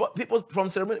cleanse people from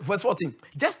ceremony. Verse 14.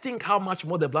 Just think how much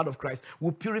more the blood of Christ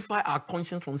will purify our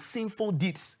conscience from sinful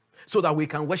deeds so that we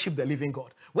can worship the living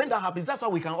God. When that happens, that's how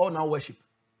we can all now worship.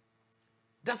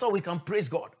 That's how we can praise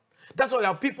God. That's why we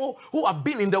have people who have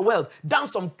been in the world, done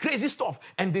some crazy stuff,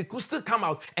 and they could still come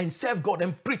out and serve God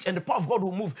and preach, and the power of God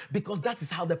will move, because that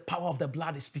is how the power of the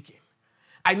blood is speaking.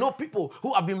 I know people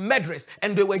who have been murderers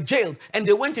and they were jailed and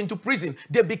they went into prison.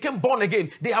 They became born again.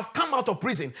 They have come out of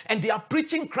prison and they are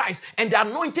preaching Christ, and the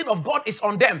anointing of God is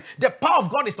on them. The power of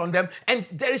God is on them, and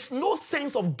there is no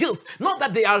sense of guilt. Not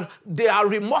that they are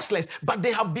remorseless, but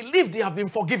they have believed they have been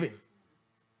forgiven.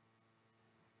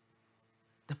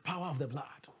 The power of the blood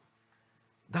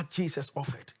that Jesus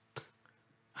offered.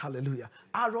 Hallelujah.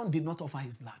 Aaron did not offer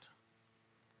his blood.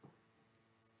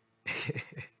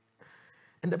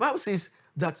 And the Bible says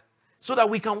that so that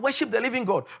we can worship the living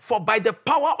God. For by the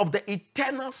power of the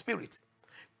eternal Spirit,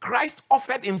 Christ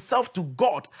offered himself to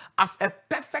God as a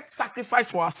perfect sacrifice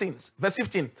for our sins. Verse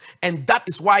 15. And that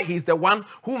is why he is the one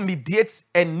who mediates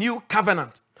a new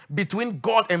covenant between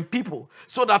God and people,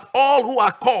 so that all who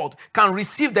are called can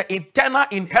receive the eternal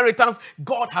inheritance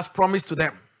God has promised to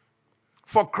them.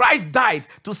 For Christ died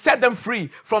to set them free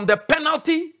from the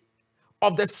penalty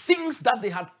of the sins that they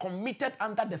had committed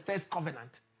under the first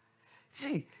covenant.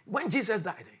 See, when Jesus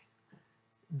died,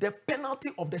 the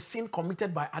penalty of the sin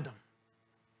committed by Adam,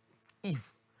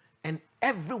 Eve, and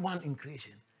everyone in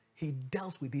creation, he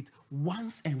dealt with it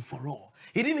once and for all.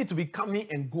 He didn't need to be coming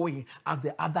and going as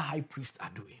the other high priests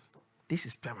are doing. This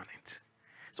is permanent.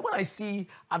 So when I see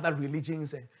other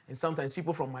religions and sometimes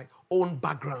people from my own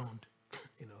background,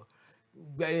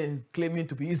 claiming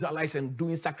to be Israelites and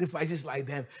doing sacrifices like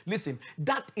them, listen,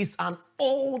 that is an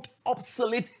old,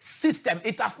 obsolete system.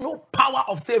 It has no power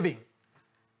of saving.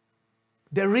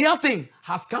 The real thing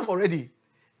has come already.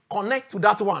 Connect to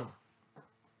that one.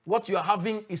 What you are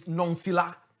having is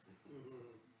non-sila.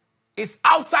 It's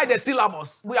outside the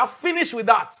syllabus. We are finished with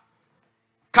that.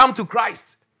 Come to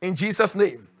Christ in Jesus'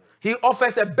 name. He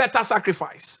offers a better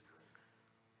sacrifice.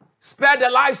 Spare the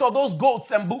lives of those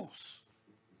goats and bulls.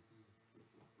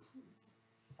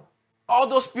 All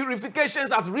those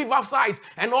purifications at riversides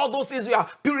and all those things, we are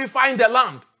purifying the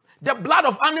land. The blood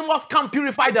of animals can't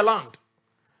purify the land.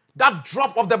 That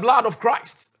drop of the blood of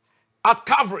Christ at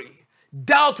Calvary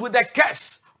dealt with the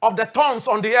curse of the thorns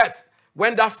on the earth.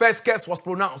 When that first curse was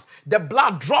pronounced, the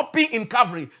blood dropping in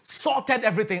Calvary sorted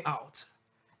everything out.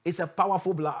 It's a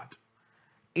powerful blood.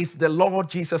 It's the Lord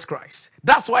Jesus Christ.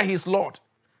 That's why he's Lord.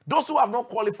 Those who have not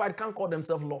qualified can't call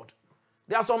themselves Lord.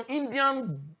 There are some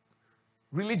Indian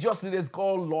religious leaders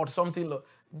called Lord something. Lord.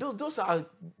 Those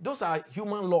are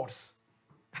human lords.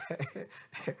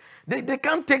 they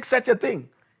can't take such a thing.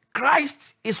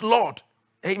 Christ is Lord.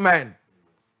 Amen.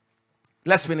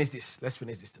 Let's finish this. Let's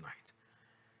finish this tonight.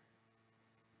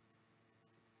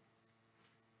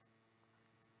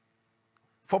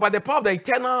 For by the power of the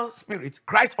eternal Spirit,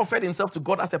 Christ offered himself to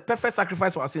God as a perfect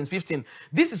sacrifice for our sins. 15.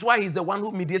 This is why he's the one who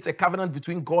mediates a covenant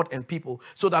between God and people,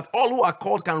 so that all who are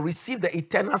called can receive the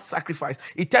eternal sacrifice,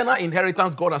 eternal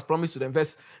inheritance God has promised to them.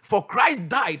 Verse, for Christ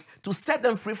died to set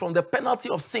them free from the penalty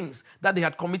of sins that they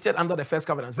had committed under the first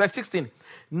covenant. Verse 16.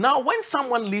 Now, when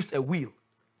someone leaves a will,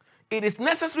 it is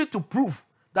necessary to prove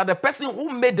that the person who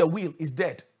made the will is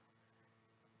dead.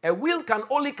 A will can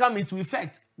only come into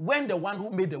effect when the one who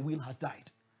made the will has died.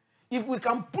 If we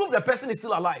can prove the person is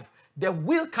still alive, the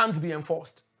will can't be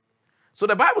enforced. So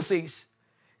the Bible says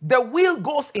the will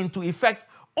goes into effect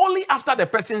only after the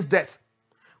person's death.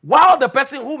 While the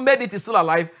person who made it is still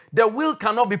alive, the will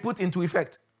cannot be put into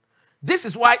effect. This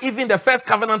is why even the first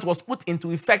covenant was put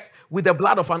into effect with the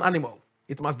blood of an animal.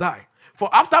 It must die. For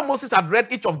after Moses had read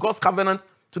each of God's covenants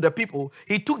to the people,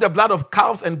 he took the blood of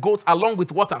calves and goats along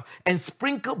with water and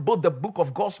sprinkled both the book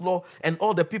of God's law and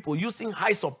all the people, using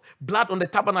hyssop, blood on the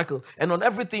tabernacle and on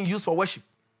everything used for worship.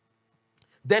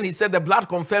 Then he said, the blood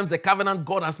confirms the covenant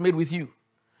God has made with you.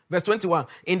 Verse 21,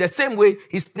 in the same way,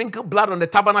 he sprinkled blood on the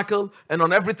tabernacle and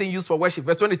on everything used for worship.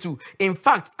 Verse 22, in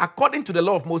fact, according to the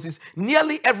law of Moses,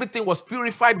 nearly everything was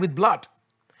purified with blood.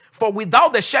 For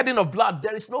without the shedding of blood,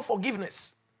 there is no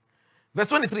forgiveness. Verse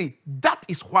 23, that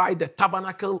is why the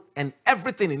tabernacle and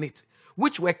everything in it,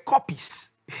 which were copies.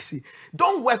 See,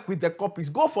 don't work with the copies.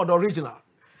 Go for the original.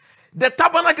 The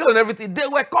tabernacle and everything, they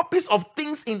were copies of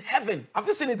things in heaven. Have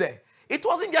you seen it there? It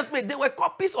wasn't just made. They were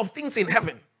copies of things in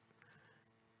heaven.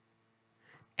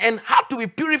 And had to be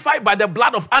purified by the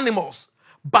blood of animals.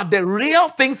 But the real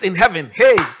things in heaven,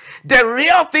 the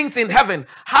real things in heaven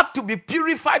had to be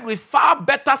purified with far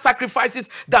better sacrifices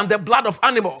than the blood of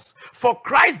animals. For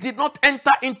Christ did not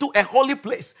enter into a holy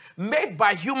place made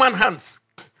by human hands,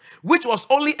 which was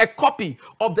only a copy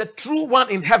of the true one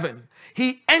in heaven,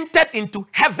 he entered into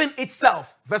heaven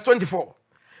itself. Verse 24.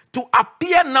 To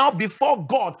appear now before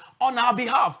God on our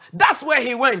behalf. That's where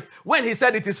he went when he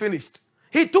said it is finished.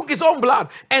 He took his own blood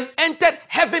and entered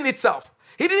heaven itself.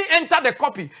 He didn't enter the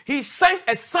copy. He sent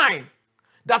a sign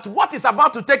that what is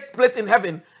about to take place in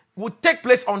heaven would take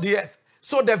place on the earth.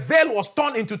 So the veil was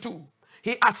torn into two.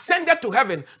 He ascended to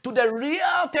heaven, to the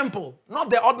real temple, not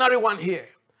the ordinary one here.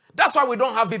 That's why we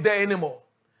don't have it there anymore.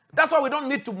 That's why we don't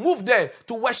need to move there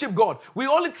to worship God. We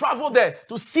only travel there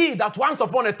to see that once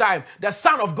upon a time, the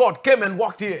Son of God came and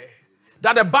walked here.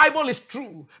 That the Bible is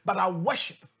true, but our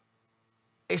worship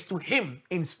is to him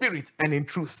in spirit and in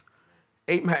truth.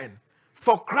 Amen.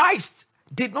 For Christ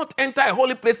did not enter a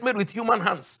holy place made with human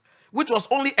hands, which was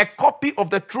only a copy of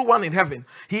the true one in heaven.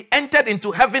 He entered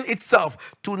into heaven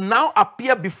itself to now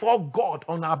appear before God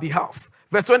on our behalf.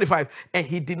 Verse 25, and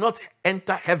he did not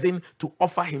enter heaven to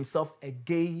offer himself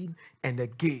again and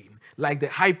again, like the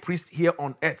high priest here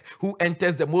on earth, who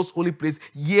enters the most holy place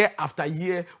year after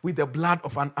year with the blood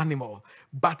of an animal.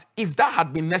 But if that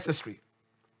had been necessary,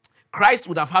 Christ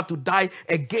would have had to die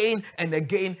again and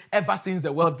again ever since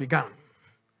the world began.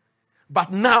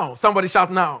 But now, somebody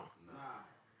shout now.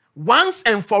 Once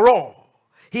and for all,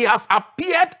 he has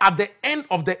appeared at the end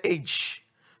of the age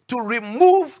to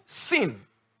remove sin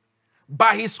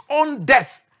by his own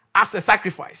death as a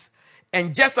sacrifice.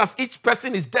 And just as each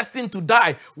person is destined to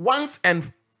die once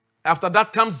and after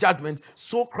that comes judgment,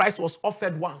 so Christ was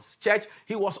offered once. Church,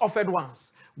 he was offered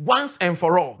once and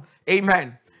for all.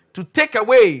 Amen. To take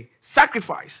away,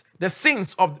 sacrifice the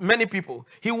sins of many people.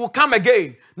 He will come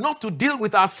again, not to deal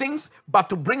with our sins, but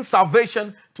to bring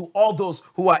salvation to all those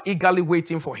who are eagerly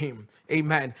waiting for him.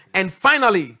 Amen. And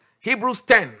finally, Hebrews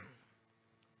 10.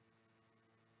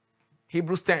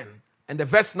 Hebrews 10. And the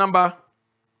verse number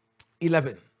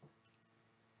 11.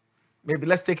 Maybe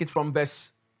let's take it from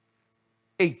verse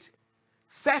 8.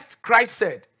 First, Christ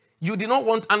said, you did not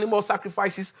want animal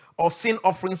sacrifices or sin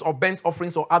offerings or burnt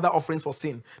offerings or other offerings for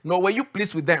sin, nor were you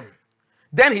pleased with them.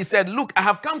 Then he said, look, I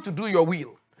have come to do your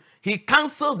will. He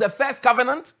cancels the first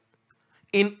covenant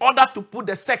in order to put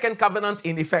the second covenant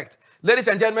in effect. Ladies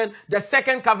and gentlemen, the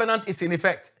second covenant is in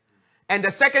effect. And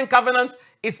the second covenant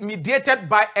is mediated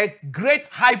by a great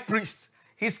high priest.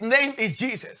 His name is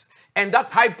Jesus. And that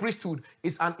high priesthood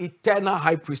is an eternal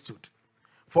high priesthood.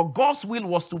 For God's will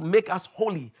was to make us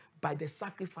holy by the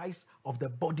sacrifice of the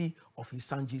body of his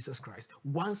son Jesus Christ,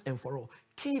 once and for all.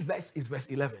 Key verse is verse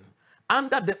 11.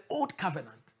 Under the old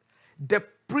covenant, the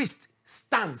priest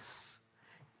stands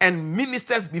and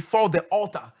ministers before the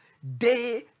altar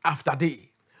day after day,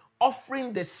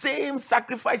 offering the same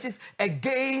sacrifices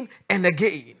again and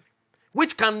again,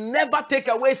 which can never take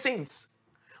away sins.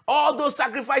 All those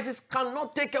sacrifices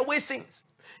cannot take away sins.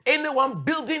 Anyone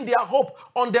building their hope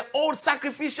on the old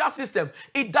sacrificial system,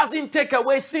 it doesn't take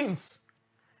away sins.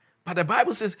 But the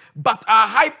Bible says, but our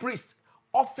high priest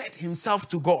offered himself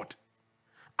to God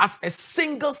as a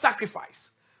single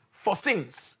sacrifice for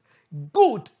sins,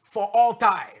 good for all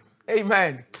time.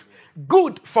 Amen.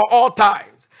 Good for all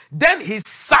times. Then he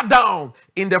sat down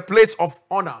in the place of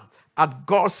honor at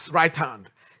God's right hand.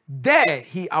 There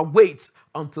he awaits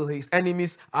until his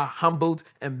enemies are humbled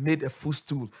and made a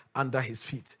footstool under his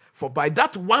feet. For by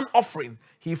that one offering,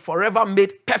 he forever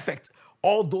made perfect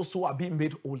all those who are being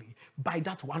made holy. By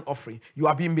that one offering, you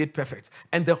are being made perfect.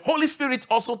 And the Holy Spirit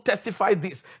also testified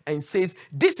this and says,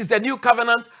 this is the new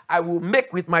covenant I will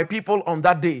make with my people on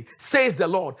that day, says the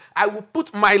Lord. I will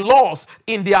put my laws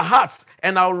in their hearts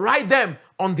and I'll write them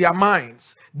on their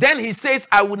minds. Then he says,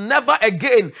 I will never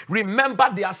again remember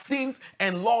their sins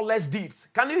and lawless deeds.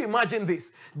 Can you imagine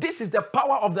this? This is the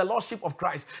power of the Lordship of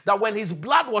Christ, that when his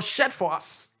blood was shed for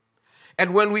us,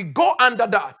 and when we go under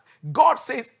that, God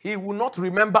says he will not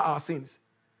remember our sins.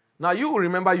 Now you will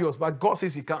remember yours, but God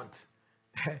says he can't.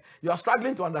 You are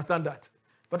struggling to understand that.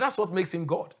 But that's what makes him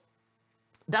God.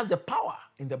 That's the power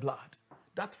in the blood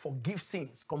that forgives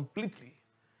sins completely.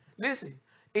 Listen,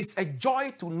 it's a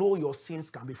joy to know your sins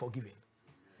can be forgiven.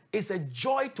 It's a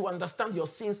joy to understand your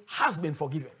sins has been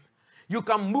forgiven. You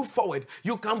can move forward.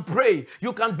 You can pray.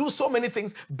 You can do so many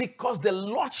things because the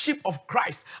Lordship of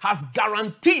Christ has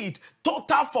guaranteed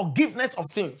total forgiveness of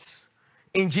sins.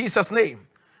 In Jesus' name.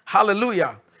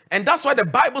 Hallelujah. And that's why the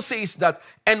Bible says that,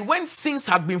 and when sins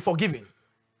had been forgiven,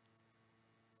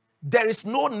 there is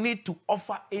no need to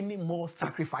offer any more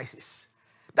sacrifices.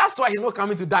 That's why he's not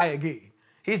coming to die again.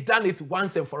 He's done it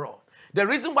once and for all. The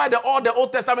reason why all the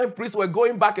Old Testament priests were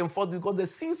going back and forth, because the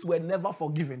sins were never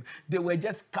forgiven. They were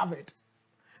just covered.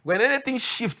 When anything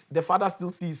shifts, the Father still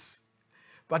sees.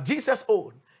 But Jesus'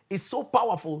 own is so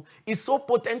powerful, is so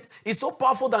potent, is so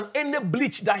powerful than any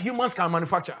bleach that humans can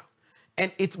manufacture.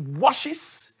 And it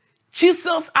washes,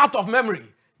 chisels out of memory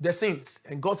the sins.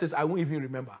 And God says, I won't even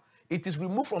remember. It is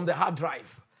removed from the hard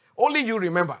drive. Only you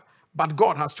remember. But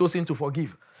God has chosen to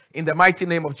forgive in the mighty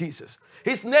name of Jesus.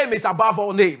 His name is above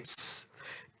all names.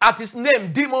 At his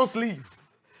name, demons leave.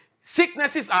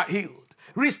 Sicknesses are healed.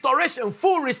 Restoration,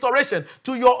 full restoration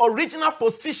to your original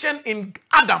position in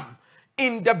Adam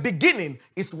in the beginning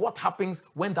is what happens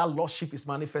when that lordship is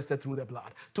manifested through the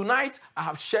blood. Tonight, I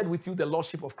have shared with you the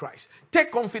lordship of Christ.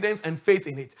 Take confidence and faith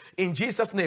in it. In Jesus' name.